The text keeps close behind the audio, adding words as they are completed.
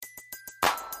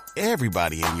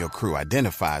Everybody in your crew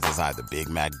identifies as either Big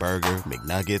Mac Burger,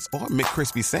 McNuggets, or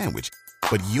McCrispy Sandwich.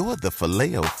 But you're the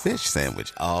Filet-O-Fish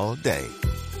Sandwich all day.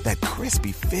 That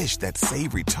crispy fish, that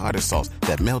savory tartar sauce,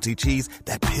 that melty cheese,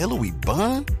 that pillowy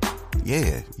bun.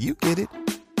 Yeah, you get it.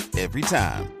 Every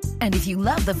time. And if you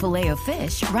love the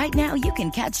Filet-O-Fish, right now you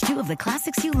can catch 2 of the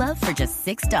classics you love for just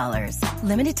 $6.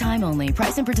 Limited time only.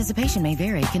 Price and participation may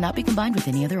vary. Cannot be combined with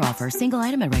any other offer. Single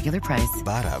item at regular price.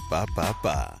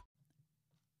 Ba-da-ba-ba-ba.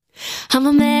 I'm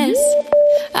a mess.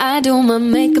 I do my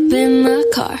makeup in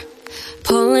the car.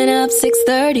 Pulling up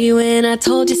 6:30 when I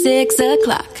told you 6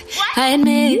 o'clock. I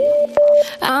admit,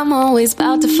 I'm always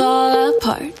about to fall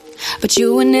apart. But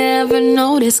you would never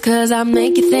notice, 'cause I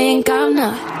make you think I'm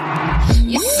not.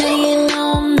 You say you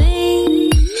know me,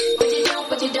 but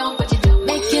you don't.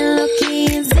 Make it look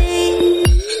easy.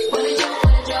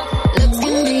 Looks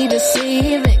can be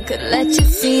deceiving, could let you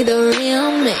see the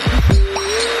real me.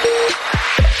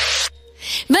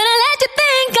 But I let you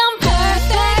think I'm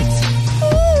perfect.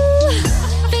 Ooh,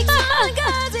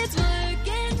 because it's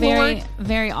working. Very,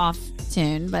 very off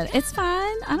tune, but it's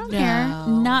fine. I don't care.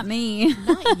 Not me.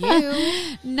 Not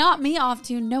you. Not me off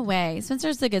tune. No way.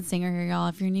 Spencer's a good singer here, y'all.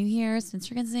 If you're new here,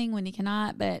 Spencer can sing when he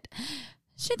cannot, but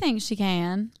she thinks she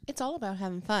can. It's all about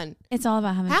having fun. It's all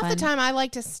about having fun. Half the time I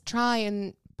like to try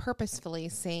and purposefully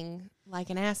sing like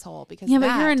an asshole because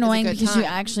but you're annoying because you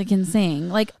actually can sing.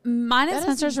 Like mine and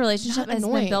Spencer's relationship has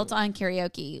annoying. been built on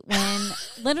karaoke. When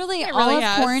literally It all really of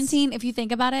has. quarantine, if you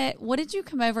think about it, what did you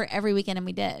come over every weekend and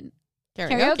we did?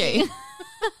 Karaoke.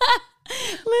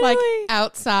 Like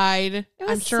outside.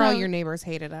 I'm sure all your neighbors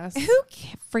hated us. Who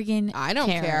freaking I don't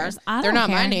cares? care. They're not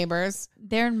my neighbors.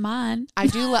 They're mine. I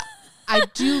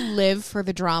do live for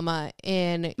the drama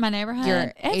in My neighborhood.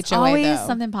 your It's HOA, always though.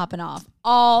 something popping off.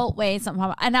 Always something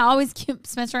popping off. And I always keep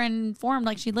Spencer informed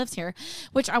like she lives here,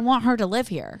 which I want her to live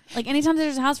here. Like anytime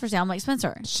there's a house for sale, I'm like,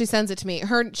 Spencer. She sends it to me.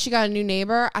 She got a new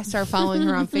neighbor. I started following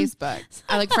her on Facebook.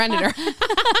 I like friended her.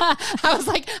 I was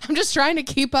like, I'm just trying to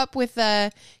keep up with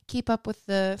the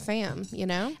fam, you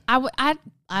know?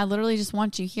 I literally just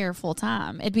want you here full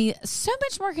time. It'd be so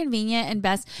much more convenient and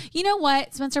best. You know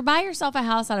what, Spencer? Buy yourself a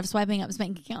house out of swiping up's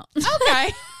bank account.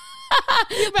 Okay.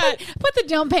 You bet. Put the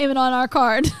down payment on our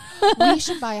card. We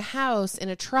should buy a house in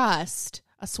a trust,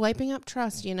 a swiping up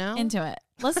trust, you know? Into it.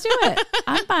 Let's do it.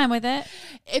 I'm fine with it.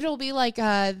 It'll be like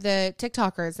the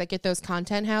TikTokers that get those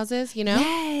content houses, you know?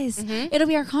 Yes. Mm-hmm. It'll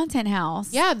be our content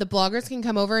house. Yeah, the bloggers can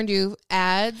come over and do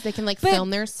ads. They can film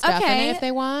their stuff in it if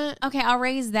they want. Okay, I'll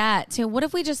raise that too. What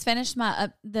if we just finished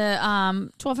the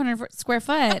 1,200 square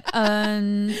foot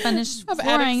finished Of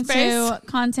flooring attic space. to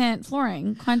content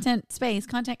flooring, content space,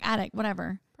 content attic,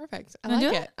 whatever. Perfect. I Wanna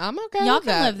like do it. I'm okay Y'all with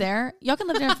can that. live there. Y'all can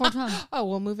live there in 412. Oh,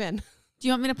 we'll move in. Do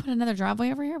you want me to put another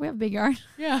driveway over here? We have a big yard.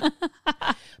 Yeah.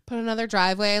 Put another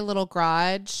driveway, a little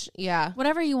garage. Yeah.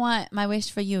 Whatever you want, my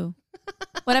wish for you.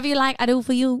 Whatever you like, I do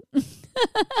for you.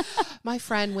 My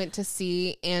friend went to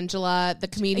see Angela, the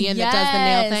comedian that does the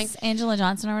nail thing. Angela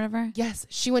Johnson or whatever. Yes.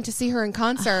 She went to see her in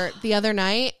concert the other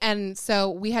night. And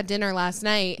so we had dinner last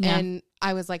night. Yeah. And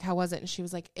I was like, how was it? And she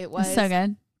was like, it was So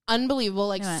good. unbelievable.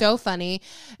 Like, Yeah. so funny.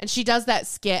 And she does that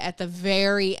skit at the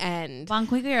very end. Bon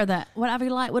quickly or that whatever you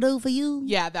like, what do for you.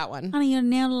 Yeah, that one. Honey, your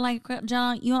nail like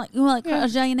gel. You want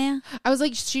gel your nail? I was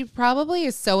like, she probably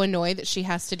is so annoyed that she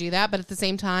has to do that. But at the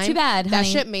same time, Too bad, that honey.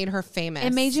 shit made her famous.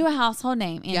 It made you a household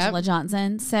name, Angela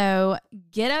Johnson. So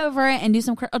get over it and do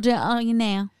some gel on your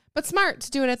nail. But smart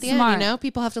to do it at the Smart. end, you know?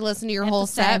 People have to listen to your Have whole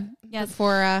to stay. set Yes.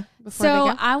 before So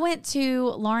they go. I went to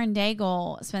Lauren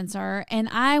Daigle, Spencer, and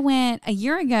I went a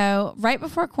year ago, right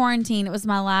before quarantine. It was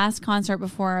my last concert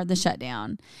before the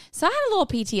shutdown. So I had a little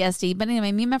PTSD. But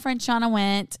anyway, me and my friend Shauna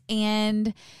went,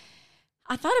 and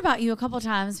I thought about you a couple of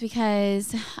times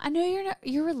because I know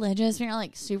you're religious. You're not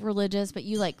like super religious, but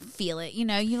you like feel it. You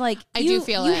know, you like I do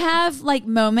feel you it. You have like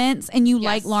moments, and you Yes.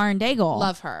 like Lauren Daigle.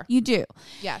 Love her. You do.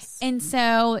 Yes. And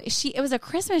so it was a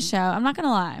Christmas show. I'm not going to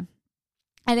lie.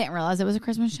 I didn't realize it was a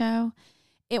Christmas show.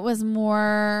 It was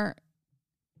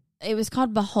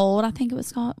called Behold, I think it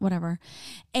was called, whatever.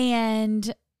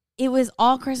 And it was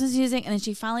all Christmas music. And then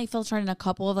she finally filtered in a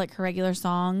couple of like her regular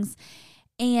songs.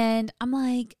 And I'm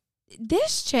like,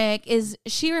 this chick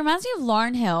she reminds me of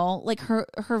Lauryn Hill, like her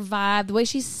vibe, the way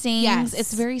she sings. Yes.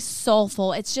 It's very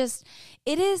soulful. It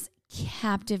is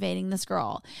captivating, this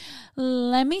girl.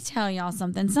 Let me tell y'all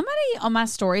something. Somebody on my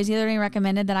stories the other day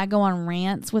recommended that I go on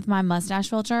rants with my mustache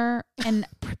filter. And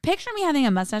picture me having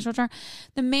a mustache filter.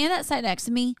 The man that sat next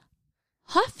to me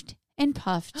huffed and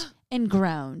puffed and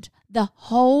groaned the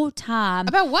whole time.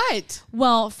 About what?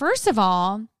 Well, first of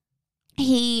all,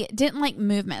 he didn't like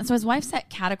movement. So his wife sat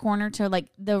cat a corner to like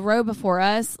the row before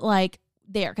us, like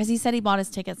there because he said he bought his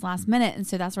tickets last minute, and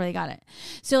so that's where they got it.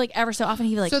 So like ever so often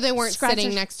he would like So they weren't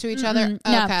sitting next to each other?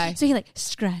 No. Okay. So he like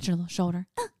scratched her little shoulder.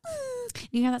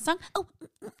 You hear that song? Oh,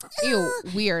 Ew,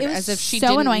 weird. It was As if she so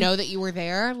didn't annoying. know that you were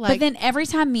there. Like, but then every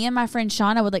time me and my friend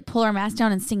Shauna would like pull our mask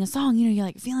down and sing a song, you know, you're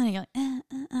like feeling it, you're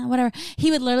like, whatever. He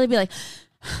would literally be like,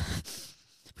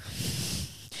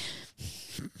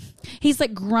 he's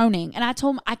like groaning. And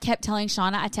I kept telling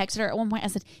Shauna, I texted her at one point, I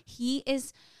said, he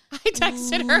is I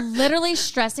texted her. literally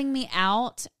stressing me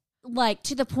out. Like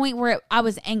to the point where I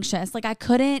was anxious. Like I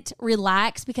couldn't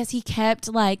relax because he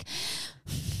kept like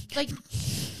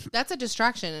that's a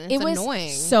distraction. And it it's was annoying.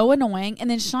 so annoying. And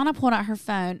then Shauna pulled out her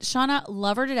phone. Shauna,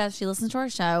 love her to death. She listens to our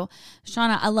show.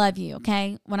 Shauna, I love you.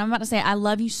 Okay. When I'm about to say, I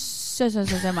love you so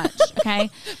much. Okay.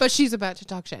 But she's about to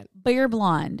talk shit. But you're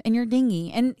blonde and you're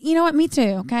dingy. And you know what? Me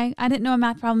too. Okay. I didn't know a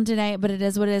math problem today, but it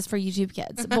is what it is for YouTube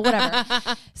kids. But whatever.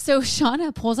 So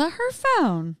Shauna pulls out her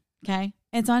phone. Okay.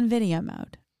 It's on video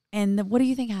mode. And what do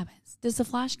you think happens? Does the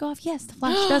flash go off? Yes, the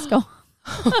flash does go off.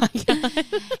 Oh my God.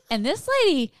 And this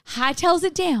lady hightails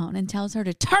it down and tells her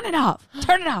to turn it off,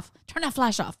 turn that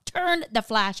flash off, turn the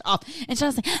flash off. And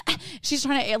she's like, she's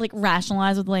trying to like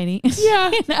rationalize with the lady. Yeah.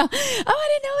 You know, oh,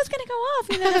 I didn't know it was going to go off.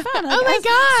 You know, the phone. Like, Oh my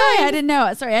God. Sorry, I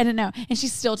didn't know. And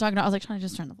she's still talking. I was like, trying to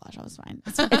just turn the flash off. It's fine.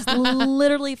 It's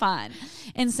literally fine.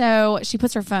 And so she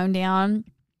puts her phone down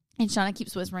and Shauna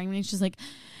keeps whispering to me. She's like,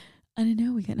 I didn't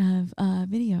know we couldn't have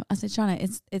video. I said, Shauna,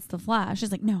 it's the flash. She's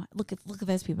like, no, look at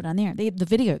those people down there. The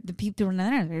video, the people down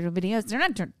there, they're videos. They're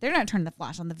not turning the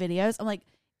flash on the videos. I'm like,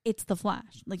 it's the flash.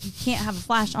 Like you can't have a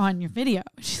flash on your video.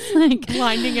 She's like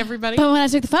Blinding everybody. But when I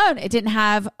took the phone, it didn't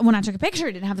have. When I took a picture,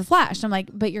 it didn't have the flash. I'm like,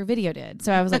 but your video did.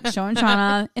 So I was like showing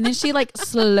Shauna, and then she like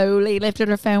slowly lifted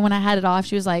her phone when I had it off.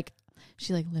 She lifted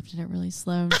it really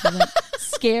slow. She was like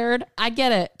scared. I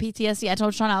get it. PTSD. I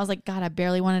told Shauna, I was like, God, I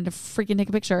barely wanted to freaking take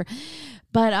a picture.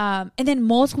 But, and then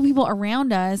multiple people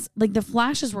around us, like the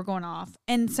flashes were going off.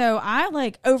 And so I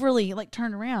like overly like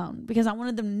turned around because I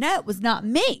wanted them to know it was not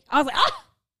me. I was like,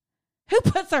 who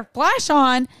puts their flash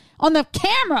on the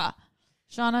camera?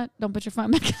 Shauna, don't put your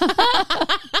phone back on.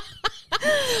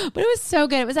 But it was so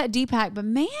good. It was at Deepak. But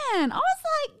man, I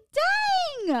was like,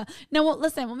 dang. Now, well,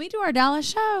 listen, when we do our Dallas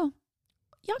show,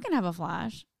 y'all can have a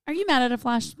flash. Are you mad at a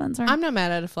flash, Spencer? I'm not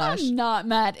mad at a flash. I'm not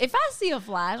mad. If I see a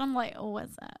flash, I'm like, oh,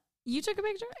 what's that? You took a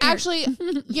picture? Actually,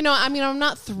 you know, I mean, I'm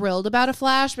not thrilled about a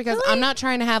flash because Really? I'm not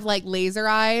trying to have like laser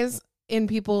eyes in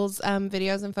people's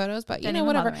videos and photos, but you Doesn't know, even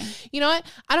whatever. bother me. You know what?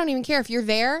 I don't even care if you're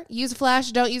there. Use a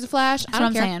flash. Don't use a flash. That's I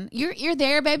don't what care. I'm saying. You're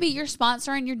there, baby. You're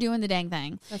sponsoring. You're doing the dang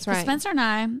thing. That's 'Cause right. Spencer and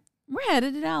I, we're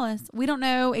headed to Dallas. We don't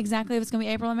know exactly if it's going to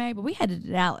be April or May, but we headed to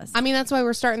Dallas. I mean, that's why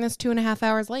we're starting this 2.5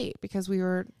 hours late because we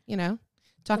were, you know,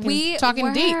 talking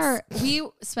were. dates.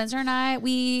 Spencer and I,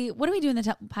 what do we do in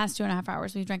the past 2.5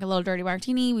 hours? We drank a little dirty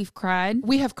martini. We've cried.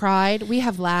 We have cried. We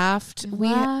have laughed.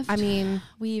 Laughed. We've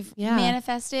We've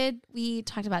manifested. We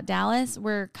talked about Dallas.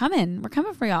 We're coming. We're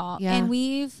coming for y'all. Yeah. And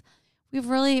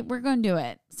we're going to do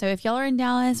it. So if y'all are in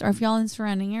Dallas or if y'all in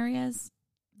surrounding areas,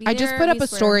 I just put up a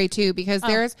swear. story too because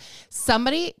there's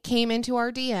somebody came into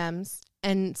our DMs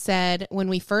and said when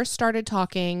we first started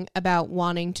talking about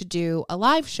wanting to do a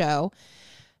live show,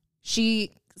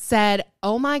 she said,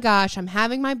 oh my gosh, I'm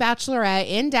having my bachelorette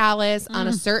in Dallas on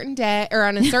a certain day or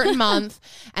on a certain month.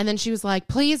 And then she was like,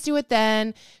 please do it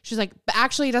then. She's like, but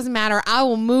actually it doesn't matter. I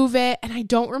will move it. And I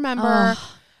don't remember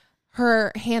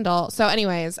her handle. So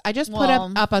anyways, I just put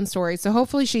up on stories. So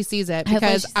hopefully she sees it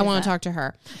because I want to talk to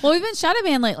her. Well, we've been shadow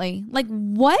banned lately. Like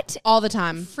what All the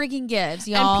time. freaking gives,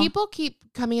 y'all? And people keep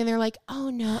coming in. They're like, "Oh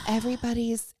no,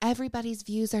 everybody's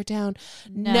views are down."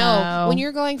 No. When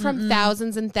you're going from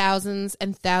thousands and thousands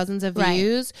and thousands of Right.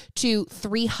 views to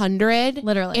 300,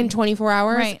 Literally. in 24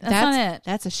 hours, Right. That's not it.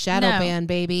 That's a shadow No. ban,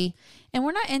 baby. And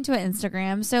we're not into it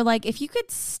Instagram. So like if you could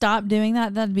stop doing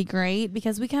that, that'd be great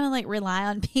because we kind of like rely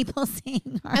on people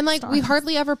seeing our And like we stories.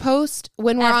 hardly ever post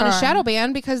when we're on a Ever. shadow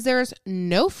ban because there's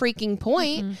no freaking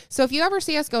point. So if you ever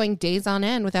see us going days on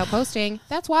end without posting,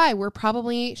 that's why we're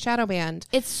probably shadow banned.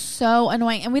 It's so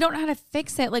annoying and we don't know how to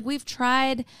fix it. Like we've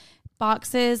tried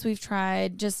boxes, we've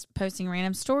tried just posting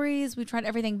random stories, we've tried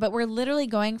everything, but we're literally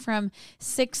going from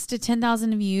 6 to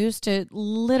 10,000 views to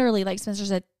literally, like Spencer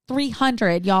said,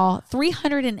 300, y'all.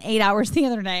 308 hours the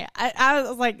other day. I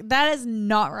was like, that is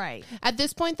not right. At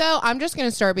this point, though, I'm just going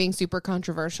to start being super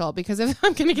controversial because if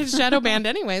I'm going to get shadow banned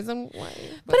anyways, then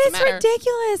But it's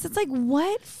ridiculous. It's like,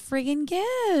 what friggin'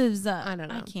 gives? I don't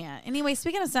know. I can't. Anyway,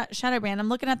 speaking of shadow ban, I'm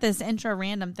looking at this intro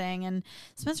random thing, and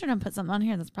Spencer done put something on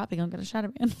here that's probably going to get a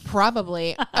shadow ban.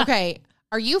 Probably. Okay.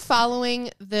 Are you following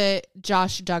the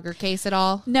Josh Duggar case at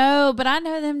all? No, but I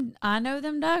know them. I know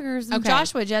them Duggars. Okay.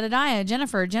 Joshua, Jedediah,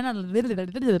 Jennifer, Jenna. All Jim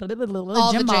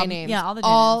the Bob. J names. Yeah, all the J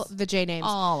all names. the J names.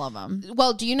 All of them.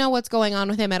 Well, do you know what's going on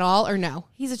with him at all or no?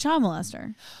 He's a child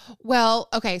molester. Well,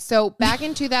 okay. So back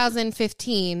in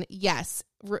 2015, yes,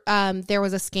 there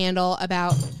was a scandal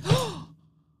about.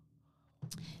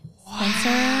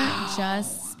 Spencer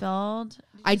just spilled.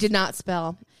 I did not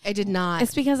spell. I did not.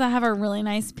 It's because I have a really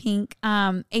nice pink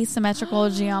asymmetrical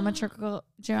geometrical.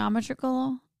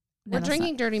 We're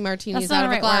drinking dirty martinis That's not out of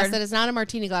the a right glass word. that is not a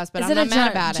martini glass, but Is I'm it not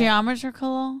mad about it.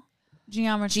 Geometrical?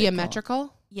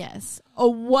 Geometrical? Yes. Oh,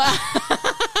 what?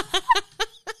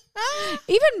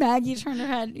 Even Maggie turned her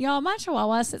head. Y'all, my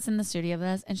chihuahua sits in the studio with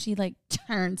us, and she like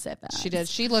turns it back. She did.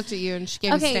 She looked at you and she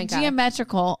gave me stink eye.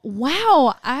 Geometrical.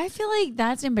 Wow. I feel like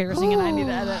that's embarrassing, and I need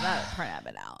to edit that part of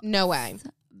it out. No way.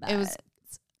 It was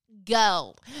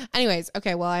go. Anyways,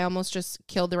 okay, well, I almost just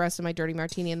killed the rest of my dirty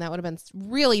martini, and that would have been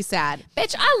really sad.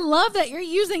 Bitch, I love that you're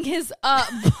using his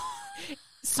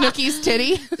Snooki's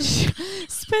titty.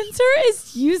 Spencer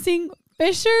is using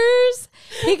Fishers.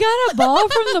 He got a ball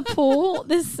from the pool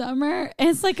this summer.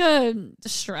 It's like a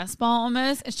stress ball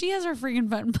almost. And she has her freaking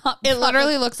phone pop. It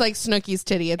literally looks like Snooki's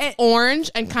titty. It's orange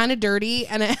and kind of dirty,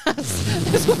 and it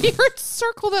has this weird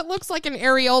circle that looks like an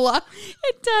areola.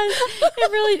 It does.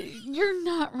 It really, you're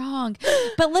not wrong.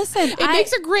 But listen, it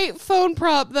makes a great phone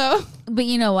prop, though. But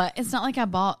you know what? It's not like I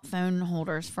bought phone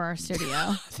holders for our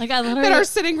studio. Like I literally that are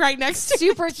sitting right next to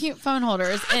super cute phone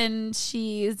holders, and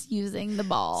she's using the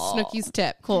ball. Snooki's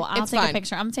tip. Cool. I'll it's take fine. a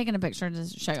picture. I'm taking a picture to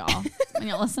show y'all when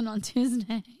y'all listen on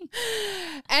Tuesday.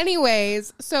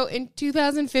 Anyways, so in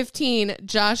 2015,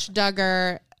 Josh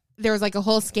Duggar, there was like a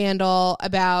whole scandal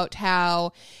about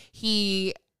how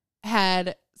he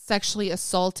had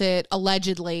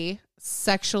allegedly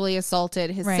sexually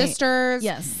assaulted his sisters.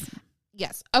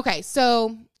 Yes. Okay.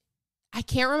 So I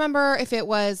can't remember if it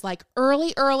was like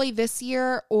early this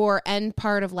year or end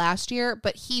part of last year,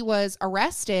 but he was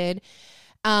arrested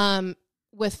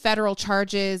with federal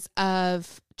charges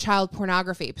of child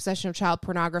pornography, possession of child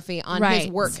pornography on his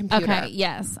work computer. Okay.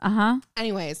 Yes. Uh-huh.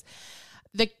 Anyways,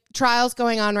 the trial's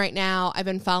going on right now. I've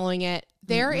been following it.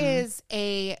 There is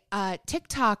a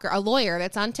TikToker, a lawyer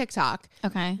that's on TikTok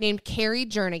named Carrie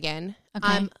Jernigan.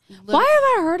 Okay. Why have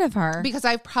I heard of her? Because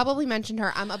I've probably mentioned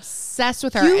her. I'm obsessed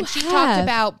with her. She talked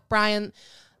about Brian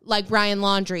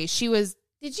Laundrie.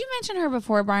 Did you mention her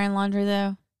before, Brian Laundrie,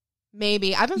 though?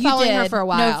 Maybe. I've been following her for a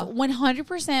while. No,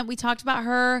 100%. We talked about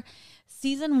her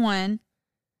season one.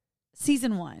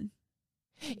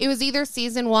 It was either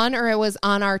season 1 or it was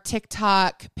on our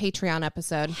TikTok Patreon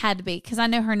episode. Had to be, because I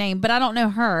know her name, but I don't know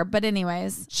her. But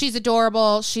anyways. She's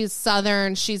adorable. She's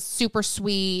Southern. She's super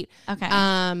sweet.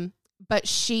 Okay. But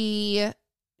she's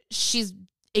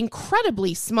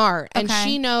incredibly smart, and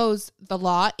she knows the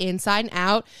law inside and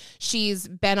out. She's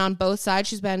been on both sides.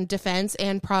 She's been defense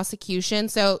and prosecution.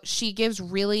 So she gives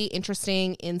really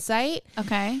interesting insight.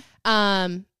 Okay.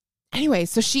 Anyway,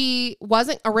 so she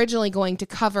wasn't originally going to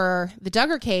cover the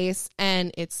Duggar case,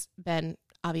 and it's been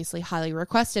obviously highly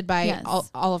requested by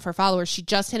all of her followers. She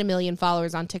just hit 1 million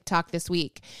followers on TikTok this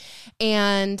week.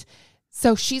 And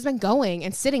so she's been going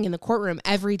and sitting in the courtroom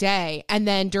every day. And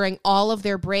then during all of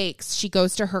their breaks, she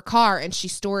goes to her car and she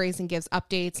stories and gives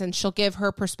updates, and she'll give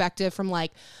her perspective from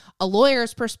like a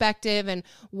lawyer's perspective and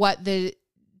what the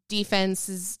defense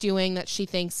is doing that she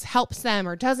thinks helps them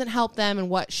or doesn't help them, and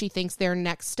what she thinks their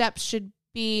next steps should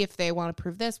be if they want to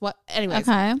prove this. Anyways,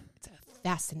 it's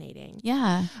fascinating.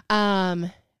 Yeah.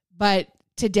 But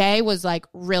today was like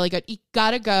really good. You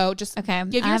gotta go. Just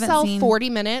give yourself 40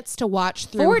 minutes to watch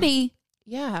through. 40?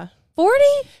 Yeah. 40?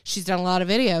 She's done a lot of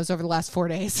videos over the last 4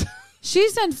 days.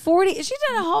 She's done 40. She's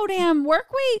done a whole damn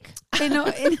work week in a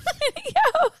video.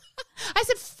 I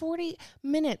said 40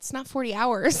 minutes, not 40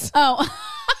 hours. Oh.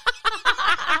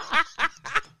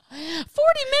 40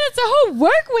 minutes a whole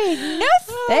work week. No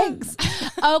thanks.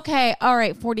 Okay. All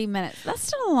right. 40 minutes. That's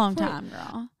still a long time,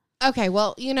 girl. Okay.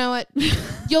 Well, you know what?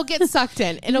 You'll get sucked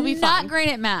in. It'll be fine. Not great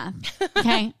at math.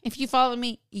 Okay. If you follow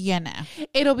me, you know.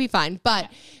 It'll be fine. But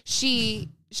she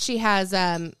has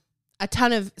a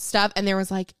ton of stuff, and there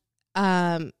was like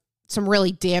some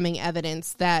really damning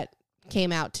evidence that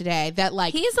came out today that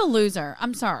like he's a loser.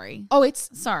 I'm sorry. Oh, it's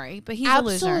sorry, but he's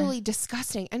absolutely a loser.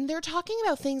 Disgusting. And they're talking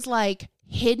about things like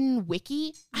hidden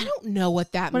wiki. I don't know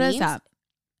what that means. What is that?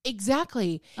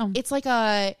 Exactly. Oh. It's like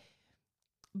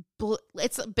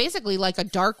it's basically like a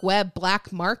dark web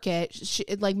black market.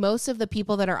 Like most of the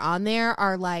people that are on there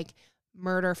are like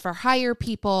murder for hire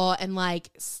people and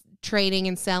like trading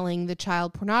and selling the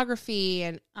child pornography,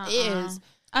 and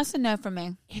That's a no from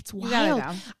me. It's You gotta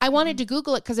wild. go. I wanted to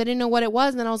Google it because I didn't know what it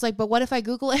was. And then I was like, but what if I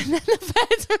Google it and then the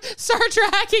feds start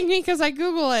tracking me because I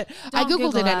Google it? I Don't Googled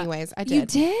Google it that. anyways. I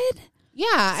did. You did? Yeah.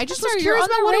 I just was Spencer, curious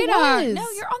about what radar. it was. No,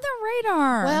 you're on the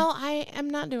radar. Well, I am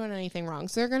not doing anything wrong.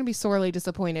 So they're going to be sorely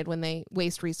disappointed when they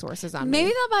waste resources on maybe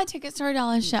me. they'll buy tickets to our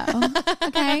Dallas show.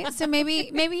 Okay, so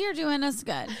maybe you're doing us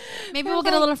good. Maybe we'll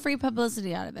get a little free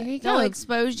publicity out of it. There you They'll go.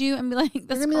 expose you and be like, They're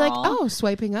 "This going to girl, be like, oh,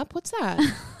 swiping up? What's that?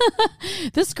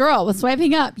 this girl was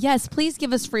swiping up. Yes, please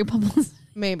give us free publicity."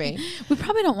 Maybe. We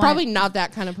probably don't want. Probably not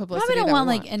that kind of publicity. Probably don't that want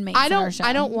we like inmates. I on our don't. show.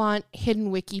 I don't want hidden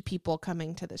wiki people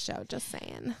coming to the show. Just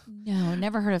saying. No,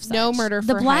 never heard of such. No murder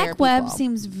The for black hire web people.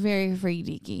 seems very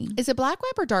freaky. Is it black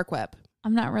web or dark web?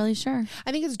 I'm not really sure.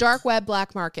 I think it's dark web,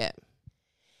 black market.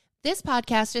 This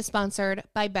podcast is sponsored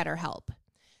by BetterHelp.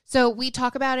 So we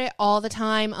talk about it all the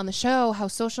time on the show, how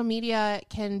social media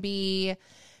can be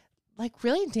like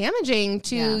really damaging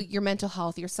to your mental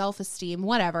health, your self-esteem,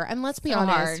 whatever. And let's be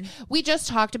honest, hard. we just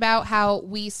talked about how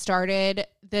we started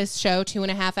this show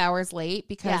 2.5 hours late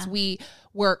because we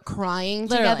were crying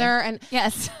Literally. together. And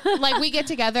Yes. like we get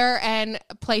together and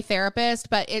play therapist,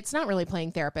 but it's not really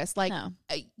playing therapist. Like No.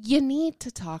 you need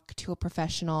to talk to a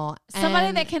professional. Somebody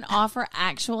and- that can offer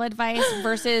actual advice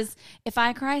versus if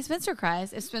I cry, Spencer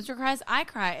cries. If Spencer cries, I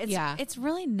cry. It's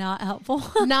really not helpful.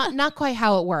 not quite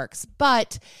how it works,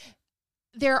 but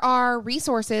there are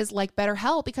resources like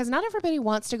BetterHelp because not everybody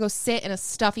wants to go sit in a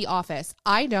stuffy office.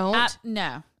 I don't.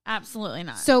 No, absolutely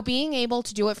not. So being able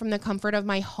to do it from the comfort of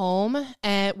my home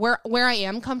and where I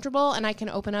am comfortable and I can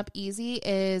open up easy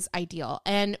is ideal.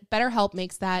 And BetterHelp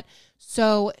makes that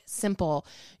so simple.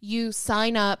 You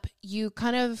sign up, you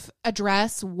kind of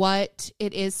address what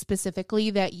it is specifically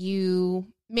that you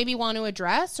maybe want to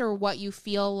address or what you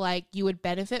feel like you would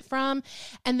benefit from.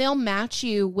 And they'll match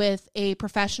you with a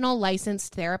professional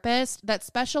licensed therapist that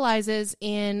specializes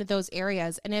in those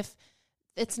areas. And if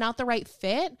it's not the right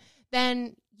fit,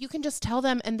 then you can just tell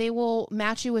them and they will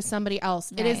match you with somebody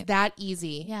else. It is Right. that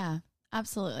easy. Yeah,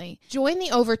 absolutely. Join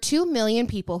the over 2 million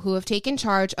people who have taken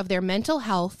charge of their mental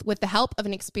health with the help of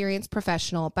an experienced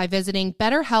professional by visiting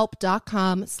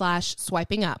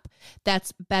betterhelp.com/swipingup.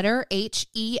 That's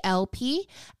BetterHelp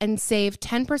and save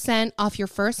 10% off your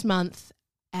first month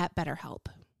at BetterHelp.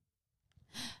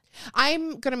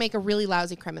 I'm going to make a really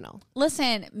lousy criminal.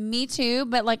 Listen, me too,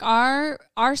 but like our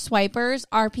swipers,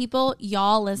 our people,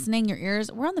 y'all listening, your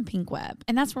ears, we're on the pink web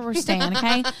and that's where we're staying,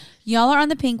 okay? Y'all are on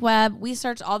the pink web. We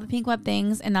search all the pink web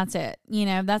things and that's it. You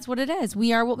know, that's what it is.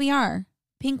 We are what we are.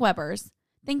 Pink webbers.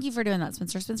 Thank you for doing that,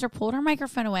 Spencer. Spencer pulled her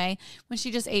microphone away when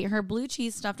she just ate her blue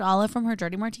cheese stuffed olive from her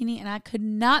dirty martini and I could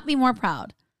not be more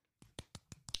proud.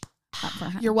 Clap for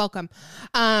her. You're welcome.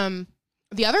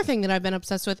 The other thing that I've been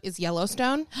obsessed with is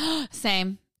Yellowstone.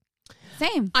 Same.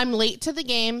 I'm late to the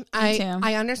game. too.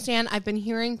 I understand. I've been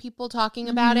hearing people talking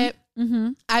about it.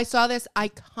 Mm-hmm. I saw this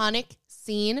iconic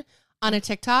scene on a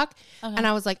TikTok and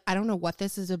I was like, I don't know what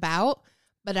this is about,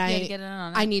 but You had to get in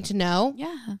on it. I need to know.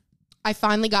 Yeah. I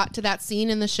finally got to that scene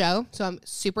in the show, so I'm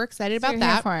super excited about you're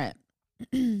that. Here for it.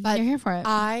 But you're here for it.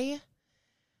 I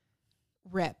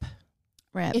rip.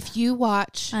 Rip. If you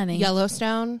watch Honey.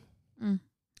 Yellowstone,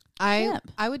 I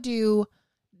would do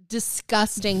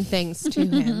disgusting things to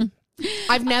him.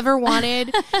 I've never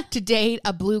wanted to date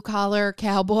a blue collar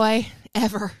cowboy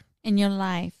ever. In your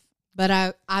life. But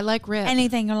I like Rip.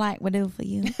 Anything you like will do for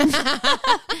you.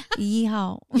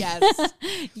 Yeehaw. Yes.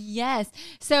 Yes.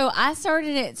 So I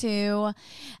started it too.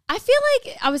 I feel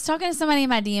like I was talking to somebody in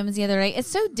my DMs the other day. It's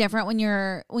so different when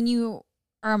you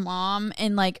are a mom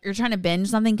and like you're trying to binge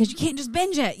something because you can't just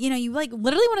binge it. You know, you like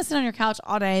literally want to sit on your couch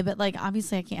all day, but like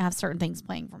obviously I can't have certain things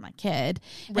playing for my kid.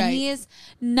 Right. And he is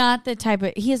not the type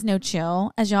of, he has no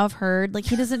chill, as y'all have heard. Like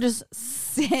he doesn't just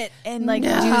sit and like do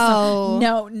something.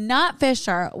 No, not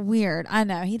Fisher. Weird. I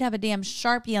know. He'd have a damn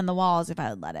Sharpie on the walls if I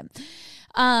would let him.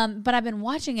 But I've been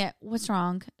watching it. What's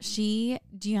wrong? Do you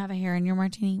have a hair in your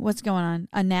martini? What's going on?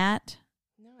 A gnat?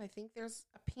 No, I think there's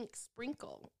a pink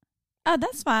sprinkle. Oh,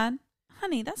 that's fine.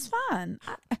 Honey, that's fine.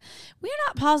 We're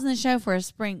not pausing the show for a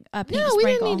pink No, sprinkle. we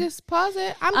didn't need to pause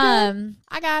it. I'm good.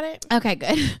 I got it. Okay,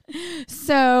 good.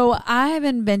 So I have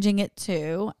been binging it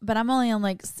too, but I'm only on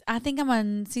I think I'm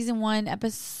on season 1,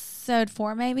 episode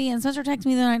 4 maybe. And Spencer texted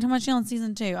me the other night, how much you on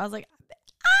seson 2? I was like,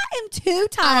 I am too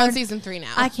tired. I'm on season 3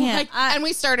 now. I can't. And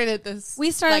we started at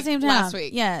We started at the same time last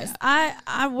week. Yes, yeah.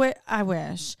 I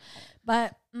wish,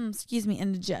 but excuse me,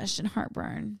 indigestion,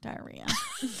 heartburn, diarrhea,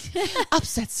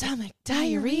 Upset stomach,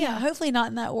 diarrhea. Hopefully not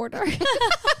in that order,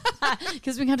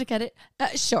 because we have to cut it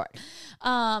short.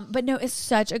 But no, it's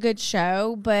such a good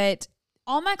show. But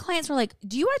all my clients were like,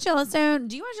 do you watch Yellowstone?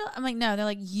 Do you watch Yellowstone? I'm like, no. They're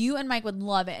like, you and Mike would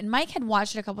love it. And Mike had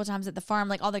watched it a couple of times at the farm.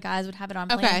 Like all the guys would have it on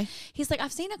play. Okay. He's like,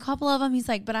 I've seen a couple of them. He's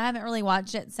like, but I haven't really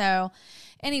watched it. So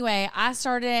anyway, I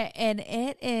started it and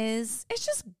it's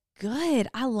just good.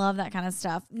 I love that kind of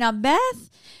stuff. Now, Beth,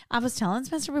 I was telling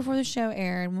Spencer before the show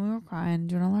aired when we were crying,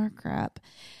 doing all our crap.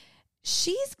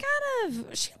 She's a little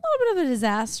bit of a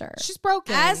disaster. She's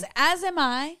broken. As am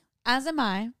I,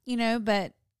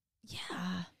 but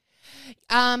yeah.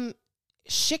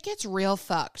 Shit gets real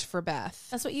fucked for Beth.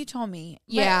 That's what you told me.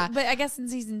 Yeah. But I guess in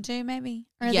season 2, maybe?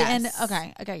 Or at Yes. the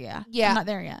end. Okay, yeah. Yeah. I'm not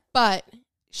there yet. But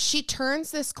she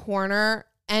turns this corner,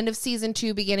 end of season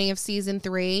 2, beginning of season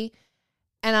 3.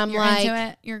 And I'm You're like, into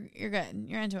it? You're good.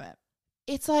 You're into it.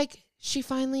 it's like she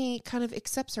finally kind of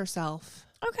accepts herself.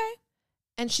 Okay.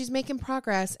 And she's making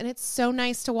progress. And it's so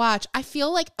nice to watch. I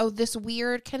feel like, this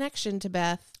weird connection to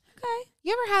Beth. Okay.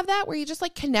 You ever have that where you just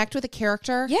like connect with a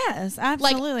character? Yes,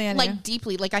 absolutely. I do. Like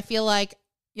deeply. Like I feel like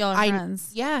Y'all are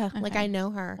friends. Yeah, Okay. like I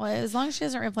know her. Well, as long as she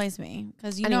doesn't replace me,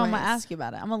 because you know I'm going to Anyways. ask you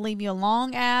about it. I'm going to leave you a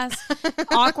long ass,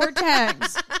 awkward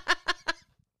text.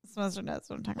 Spencer knows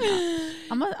what I'm talking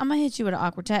about. I'm gonna hit you with an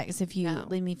awkward text if you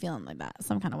leave me feeling like that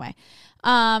some kind of way.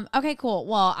 Okay, cool.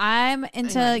 Well, I'm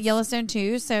into Yellowstone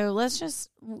too, so let's just.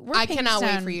 I cannot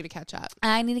wait for you to catch up.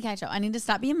 I need to catch up. I need to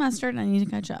stop being mustard. And I need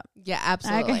to catch up. Yeah,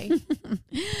 absolutely.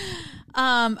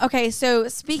 Okay. Okay, so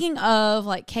speaking of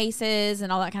like cases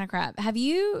and all that kind of crap, did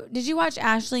you watch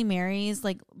Ashley Mary's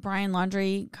like Brian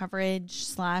Laundrie coverage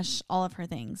 / all of her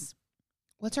things?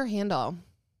 What's her handle?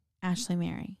 Ashley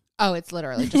Mary. Oh, it's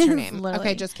literally just her name. Literally.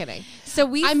 Okay, just kidding.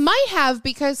 So I might have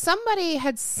because somebody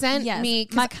had sent me.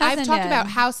 my cousin I've talked did. about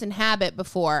House and Habit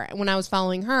before when I was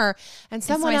following her, and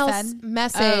someone somebody else said?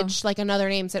 messaged like another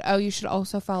name said, "Oh, you should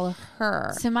also follow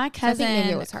her." So my I think maybe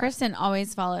cousin it was her. Kristen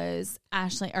always follows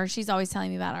Ashley, or she's always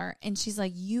telling me about her, and she's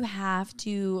like, you have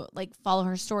to like follow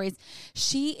her stories.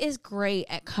 She is great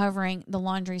at covering the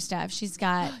laundry stuff. She's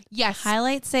got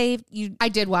highlights saved. I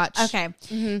did watch. Okay.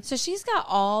 Mm-hmm. So she's got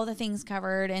all the things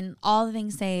covered and all the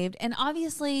things saved. And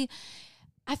obviously,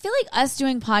 I feel like us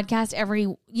doing podcasts every,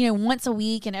 once a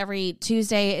week and every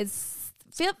Tuesday, it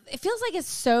feels like it's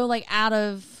so like out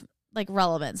of like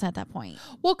relevance at that point.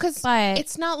 Well, because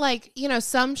it's not like,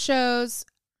 some shows.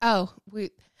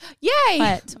 Yay!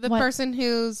 But the person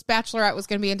whose bachelorette was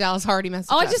going to be in Dallas already messaged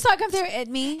I us. just saw it come through at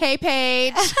me. Hey,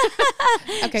 Paige.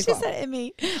 Okay, She cool. said it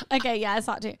me. Okay, yeah, I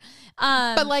saw it too.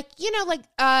 But like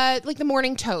the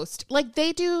Morning Toast, like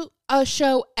they do a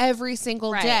show every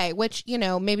single day, which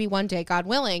maybe one day, God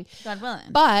willing,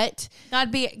 but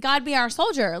God be our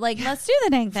soldier. Like let's do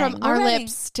the dang thing from our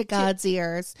lips to God's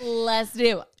ears. Let's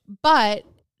do it. But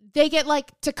they get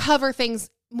like to cover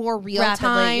things more real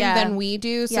time than we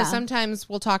do. So sometimes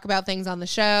we'll talk about things on the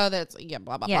show that's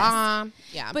blah, blah, blah.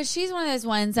 Yeah. But she's one of those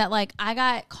ones that like I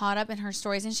got caught up in her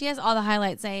stories, and she has all the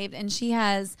highlights saved, and she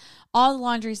has all the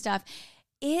laundry stuff.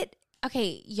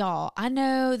 Okay, y'all, I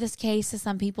know this case to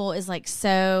some people is like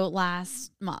so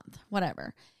last month,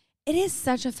 whatever. It is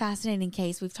such a fascinating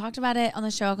case. We've talked about it on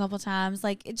the show a couple times.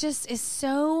 Like it just is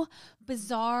so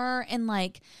bizarre and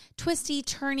like twisty,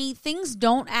 turny. Things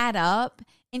don't add up.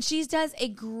 And she does a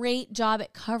great job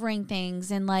at covering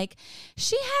things. And like,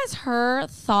 she has her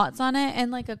thoughts on it in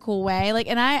like a cool way. Like,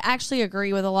 and I actually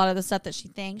agree with a lot of the stuff that she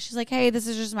thinks. She's like, hey, this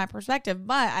is just my perspective,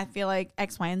 but I feel like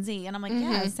X, Y, and Z. And I'm like,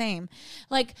 yeah, same.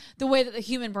 Like the way that the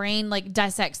human brain like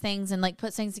dissects things and like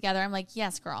puts things together. I'm like,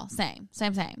 yes, girl, same.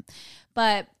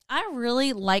 But I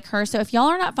really like her. So if y'all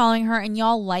are not following her and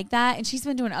y'all like that, and she's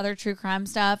been doing other true crime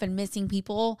stuff and missing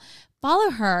people, follow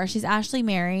her. She's Ashley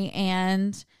Mary.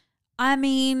 And I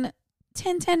mean,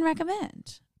 10/10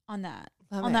 recommend on that.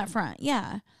 Love that front.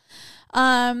 Yeah.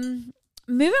 Moving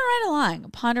right along,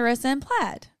 Ponderosa and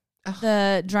Plaid.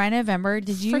 The Dry November.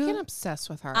 Did you freaking obsessed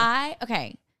with her?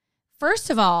 Okay. First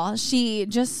of all, she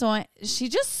just what?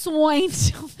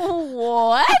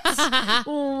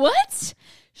 What?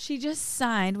 She just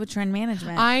signed with Trend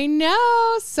Management. I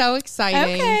know. So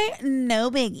exciting. Okay.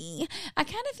 No biggie. I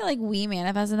kind of feel like we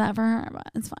manifested that for her, but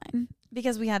it's fine.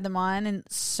 Because we had them on and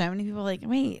so many people were like,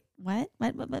 wait, what?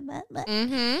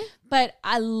 Mm-hmm. But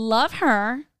I love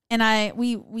her and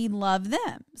we love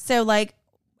them. So like,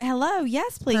 hello,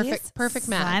 yes, please. Perfect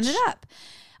match. Sign it up.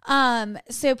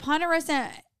 So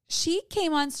Ponderosa, she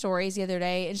came on Stories the other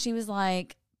day and she was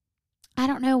like, I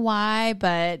don't know why,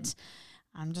 but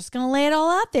I'm just going to lay it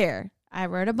all out there. I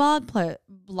wrote a blog post.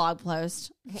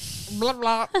 Blah,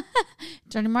 blah.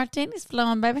 Johnny Martini's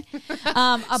flowing, baby.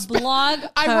 A blog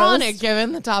post. Ironic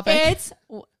given the topic. It's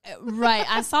right.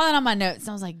 I saw that on my notes and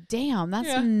I was like, damn,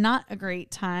 that's not a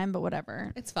great time, but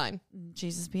whatever. It's fine.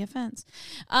 Jesus be offense.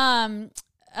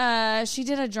 she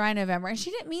did a dry November, and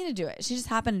she didn't mean to do it. She just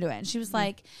happened to do it. And she was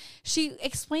like, she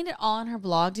explained it all on her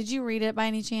blog. Did you read it by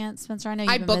any chance, Spencer? I know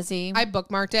you've been busy. I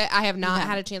bookmarked it. I have not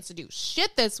had a chance to do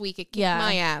shit this week. It kicked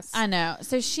my ass. I know.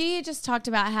 So she just talked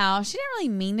about how she didn't really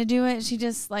mean to do it. She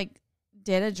just like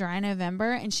did a dry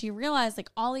November, and she realized like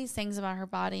all these things about her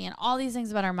body and all these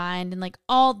things about her mind and like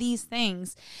all these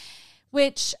things,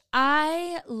 which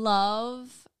I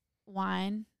love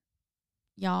wine.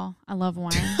 Y'all, I love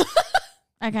wine.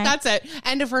 Okay. That's it.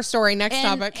 End of her story. Next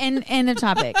topic. End of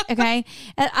topic. Okay.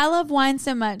 And I love wine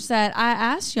so much that I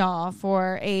asked y'all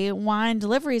for a wine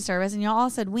delivery service, and y'all all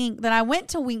said Wink. That I went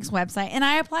to Wink's website and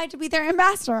I applied to be their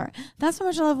ambassador. That's how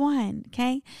much I love wine.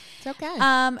 Okay. It's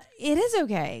okay. It is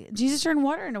okay. Jesus turned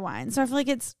water into wine. So I feel like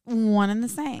it's one and the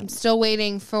same. I'm still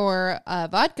waiting for a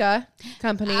vodka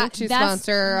company to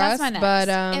sponsor us. My next. But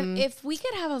if we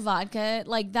could have a vodka,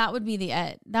 like that would be the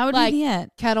it. That would be the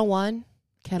it. Kettle One.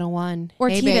 Or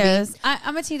hey, Tito's.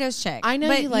 I'm a Tito's chick. I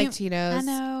know you like Tito's. I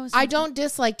know. I don't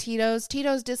dislike Tito's.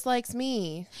 Tito's dislikes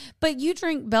me. But you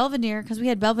drink Belvedere because we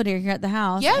had Belvedere here at the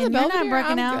house. Yeah, and the Belvedere. You're not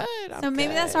breaking out. Good. So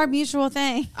maybe that's our mutual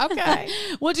thing. Okay.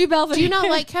 We'll do Belvedere. Do you not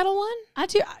like Kettle One? I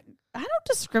do. I don't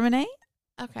discriminate.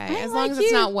 Okay. As long as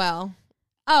it's not well.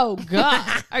 Oh,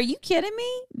 God. Are you kidding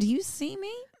me? Do you see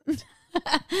me?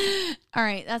 All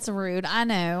right. That's rude. I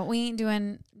know. We ain't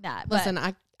doing that. Listen,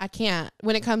 I can't.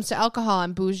 When it comes to alcohol,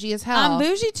 I'm bougie as hell. I'm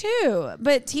bougie too,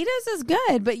 but Tito's is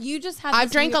good. But you just have. I've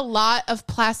drank a lot of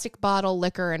plastic bottle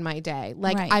liquor in my day.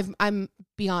 Like right. I'm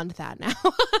beyond that now.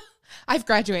 I've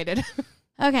graduated.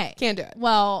 Okay, can't do it.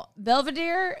 Well,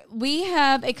 Belvedere, we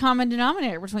have a common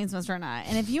denominator between Spencer and I,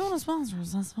 and if you want to sponsor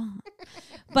us, that's fine.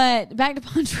 But back to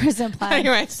Ponchers and Plaid.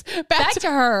 Anyways, back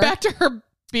to her. Back to her.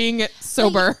 Being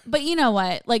sober. But you know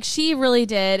what? Like, she really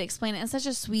did explain it in such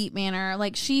a sweet manner.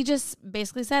 Like, she just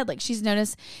basically said, like, she's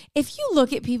noticed if you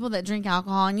look at people that drink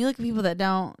alcohol and you look at people that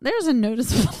don't, there's a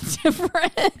noticeable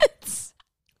difference.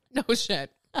 No shit.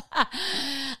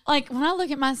 Like, when I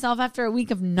look at myself after a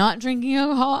week of not drinking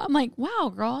alcohol, I'm like,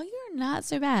 wow, girl, you're not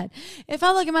so bad. If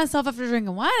I look at myself after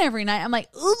drinking wine every night, I'm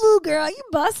like, ooh, girl, you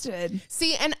busted.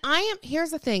 See, and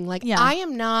here's the thing. Like, yeah.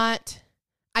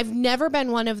 I've never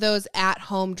been one of those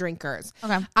at-home drinkers.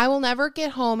 Okay. I will never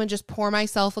get home and just pour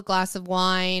myself a glass of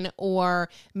wine or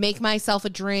make myself a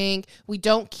drink. We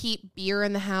don't keep beer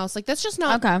in the house. Like, that's just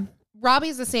not... Okay.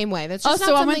 Robbie's the same way. That's just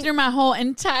so I went through my whole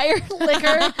entire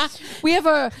liquor. We have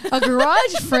a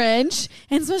garage fridge,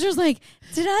 and Spencer's like,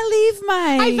 did I leave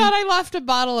my... I thought I left a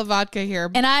bottle of vodka here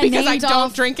and because I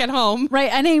don't drink at home.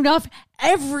 Right. I named off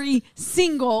every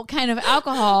single kind of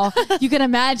alcohol you can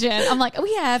imagine. I'm like,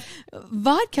 we have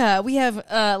vodka. We have...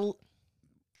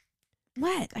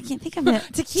 what? I can't think of it.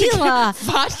 Tequila.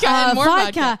 Vodka and more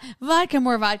vodka. Vodka,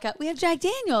 more vodka. We have Jack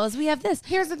Daniels. We have this.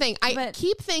 Here's the thing. I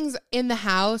keep things in the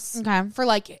house for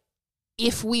like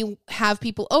if we have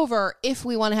people over, if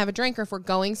we want to have a drink or if we're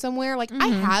going somewhere. Like I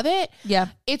have it. Yeah.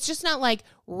 It's just not like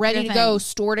ready to go,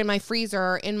 stored in my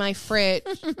freezer, in my fridge.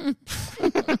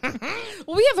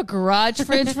 Well, we have a garage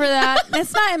fridge for that.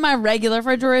 It's not in my regular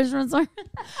refrigerator. I'm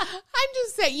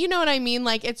just saying, you know what I mean?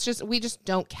 Like, it's just, we just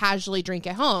don't casually drink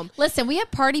at home. Listen, we have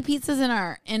party pizzas in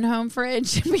our in-home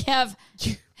fridge. We have,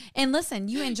 and listen,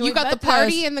 you enjoy. You got the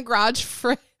party in the garage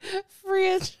fridge.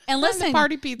 And listen, the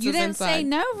party pizzas you didn't inside. Say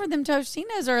no for them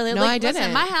Tostinos earlier. No, I didn't.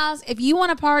 Listen, my house, if you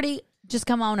want a party, just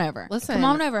come on over. Listen, come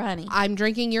on over, honey. I'm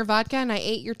drinking your vodka and I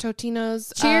ate your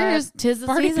Totino's. Cheers. 'Tis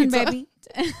the season, pizza. baby.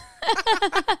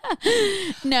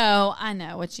 No, I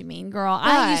know what you mean, girl.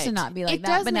 I used to not be like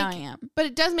that, but now I am. But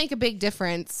it does make a big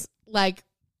difference, like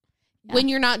when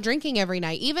you're not drinking every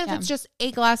night, even if it's just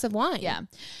a glass of wine. Yeah.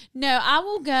 No, I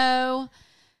will go,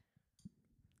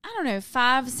 I don't know,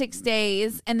 5-6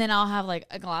 days, and then I'll have like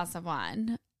a glass of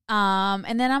wine.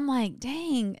 And then I'm like,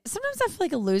 dang, sometimes I feel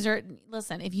like a loser.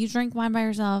 Listen, if you drink wine by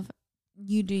yourself,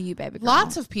 you do you, baby girl.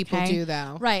 Lots of people do,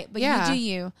 though. Right, but you do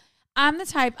you. I'm the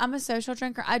type, I'm a social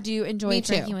drinker. I do enjoy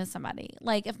drinking with somebody.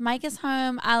 Like, if Mike is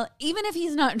home, even if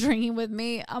he's not drinking with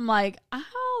me, I'm like,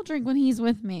 I'll drink when he's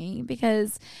with me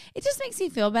because it just makes me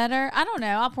feel better. I don't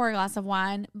know. I'll pour a glass of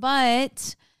wine,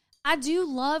 but I do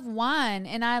love wine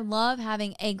and I love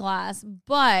having a glass.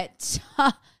 But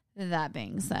that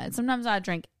being said, sometimes I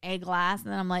drink a glass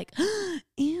and then I'm like,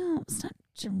 ew, stop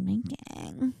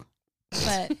drinking.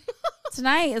 But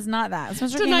tonight is not that.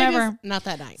 Spencer came over. Not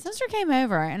that night. Spencer came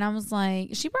over and I was like,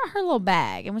 she brought her little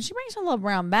bag. And when she brings her little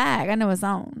brown bag, I know it's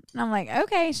on. And I'm like,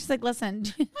 okay. She's like, listen,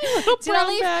 did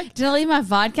I leave my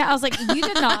vodka? I was like, you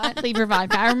did not leave your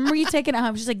vodka. I remember you taking it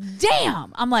home. She's like,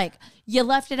 damn. I'm like, you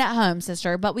left it at home,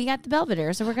 sister. But we got the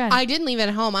Belvedere, so we're good. I didn't leave it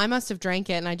at home. I must have drank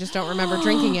it and I just don't remember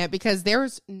drinking it because there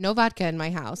was no vodka in my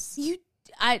house.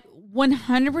 I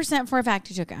 100% for a fact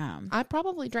he took it home. I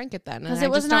probably drank it then, and Because I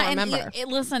it was just not don't remember.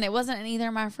 Listen, it wasn't in either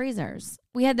of my freezers.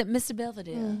 We had the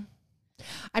missability.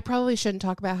 I probably shouldn't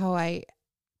talk about how I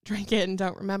drank it and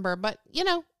don't remember, but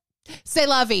say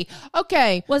la vie.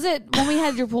 Okay. Was it when we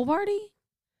had your pool party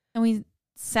and we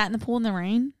sat in the pool in the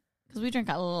rain? Because we drank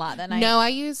a lot that night. No, I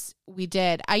used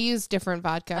different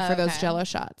vodka for those Okay. Jello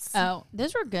shots. Oh,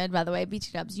 those were good, by the way.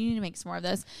 BT Dubs, you need to make some more of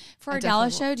those. For I our gala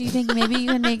definitely show, do you think maybe you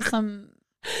can make some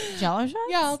Jello shots?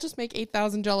 Yeah, I'll just make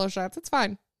 8,000 Jello shots. It's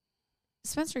fine.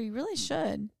 Spencer, you really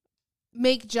should.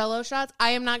 Make Jello shots? I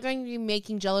am not going to be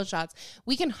making Jello shots.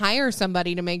 We can hire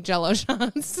somebody to make Jello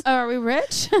shots. Oh, are we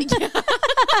rich?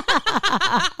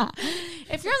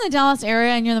 If you're in the Dallas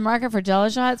area and you're in the market for Jello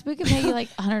shots, we could pay you like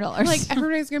 $100. Like,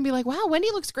 everybody's going to be like, wow, Wendy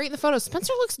looks great in the photo.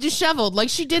 Spencer looks disheveled. Like,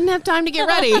 she didn't have time to get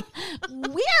ready.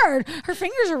 Weird. Her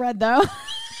fingers are red though.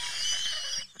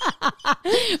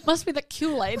 Must be the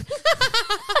Kool-Aid.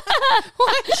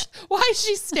 Why is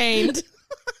she stained?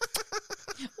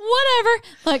 Whatever.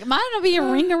 Like, mine will be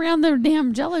a ring around the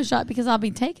damn Jello shot because I'll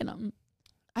be taking them.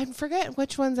 I forget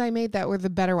which ones I made that were the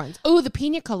better ones. Oh, the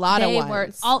pina colada They ones. were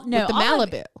with the all of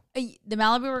Malibu. The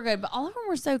Malibu were good, but all of them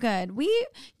were so good.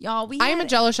 I am a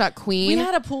Jello shot queen. We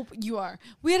had a pool.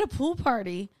 We had a pool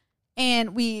party,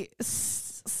 and we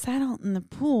sat out in the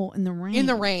pool in the rain. In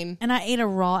the rain. And I ate a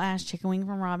raw ass chicken wing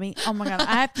from Robbie. Oh my God.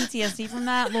 I have PTSD from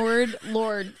that. Lord,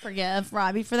 forgive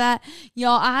Robbie for that.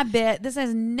 Y'all, I bet this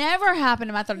has never happened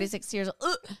in my 36 years.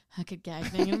 Ugh, I could gag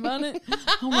thinking about it.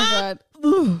 Oh my God.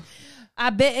 Ugh. I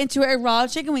bit into a raw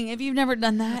chicken wing. If you've never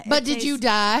done that. But did you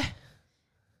die?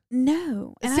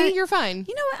 No. And See, you're fine.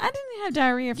 You know what? I didn't have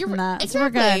diarrhea from that. So Exactly. we're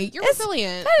good. You're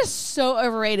resilient. That is so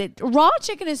overrated. Raw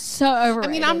chicken is so overrated.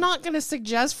 I mean, I'm not going to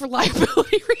suggest for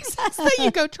liability reasons that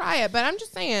you go try it, but I'm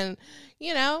just saying,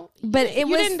 But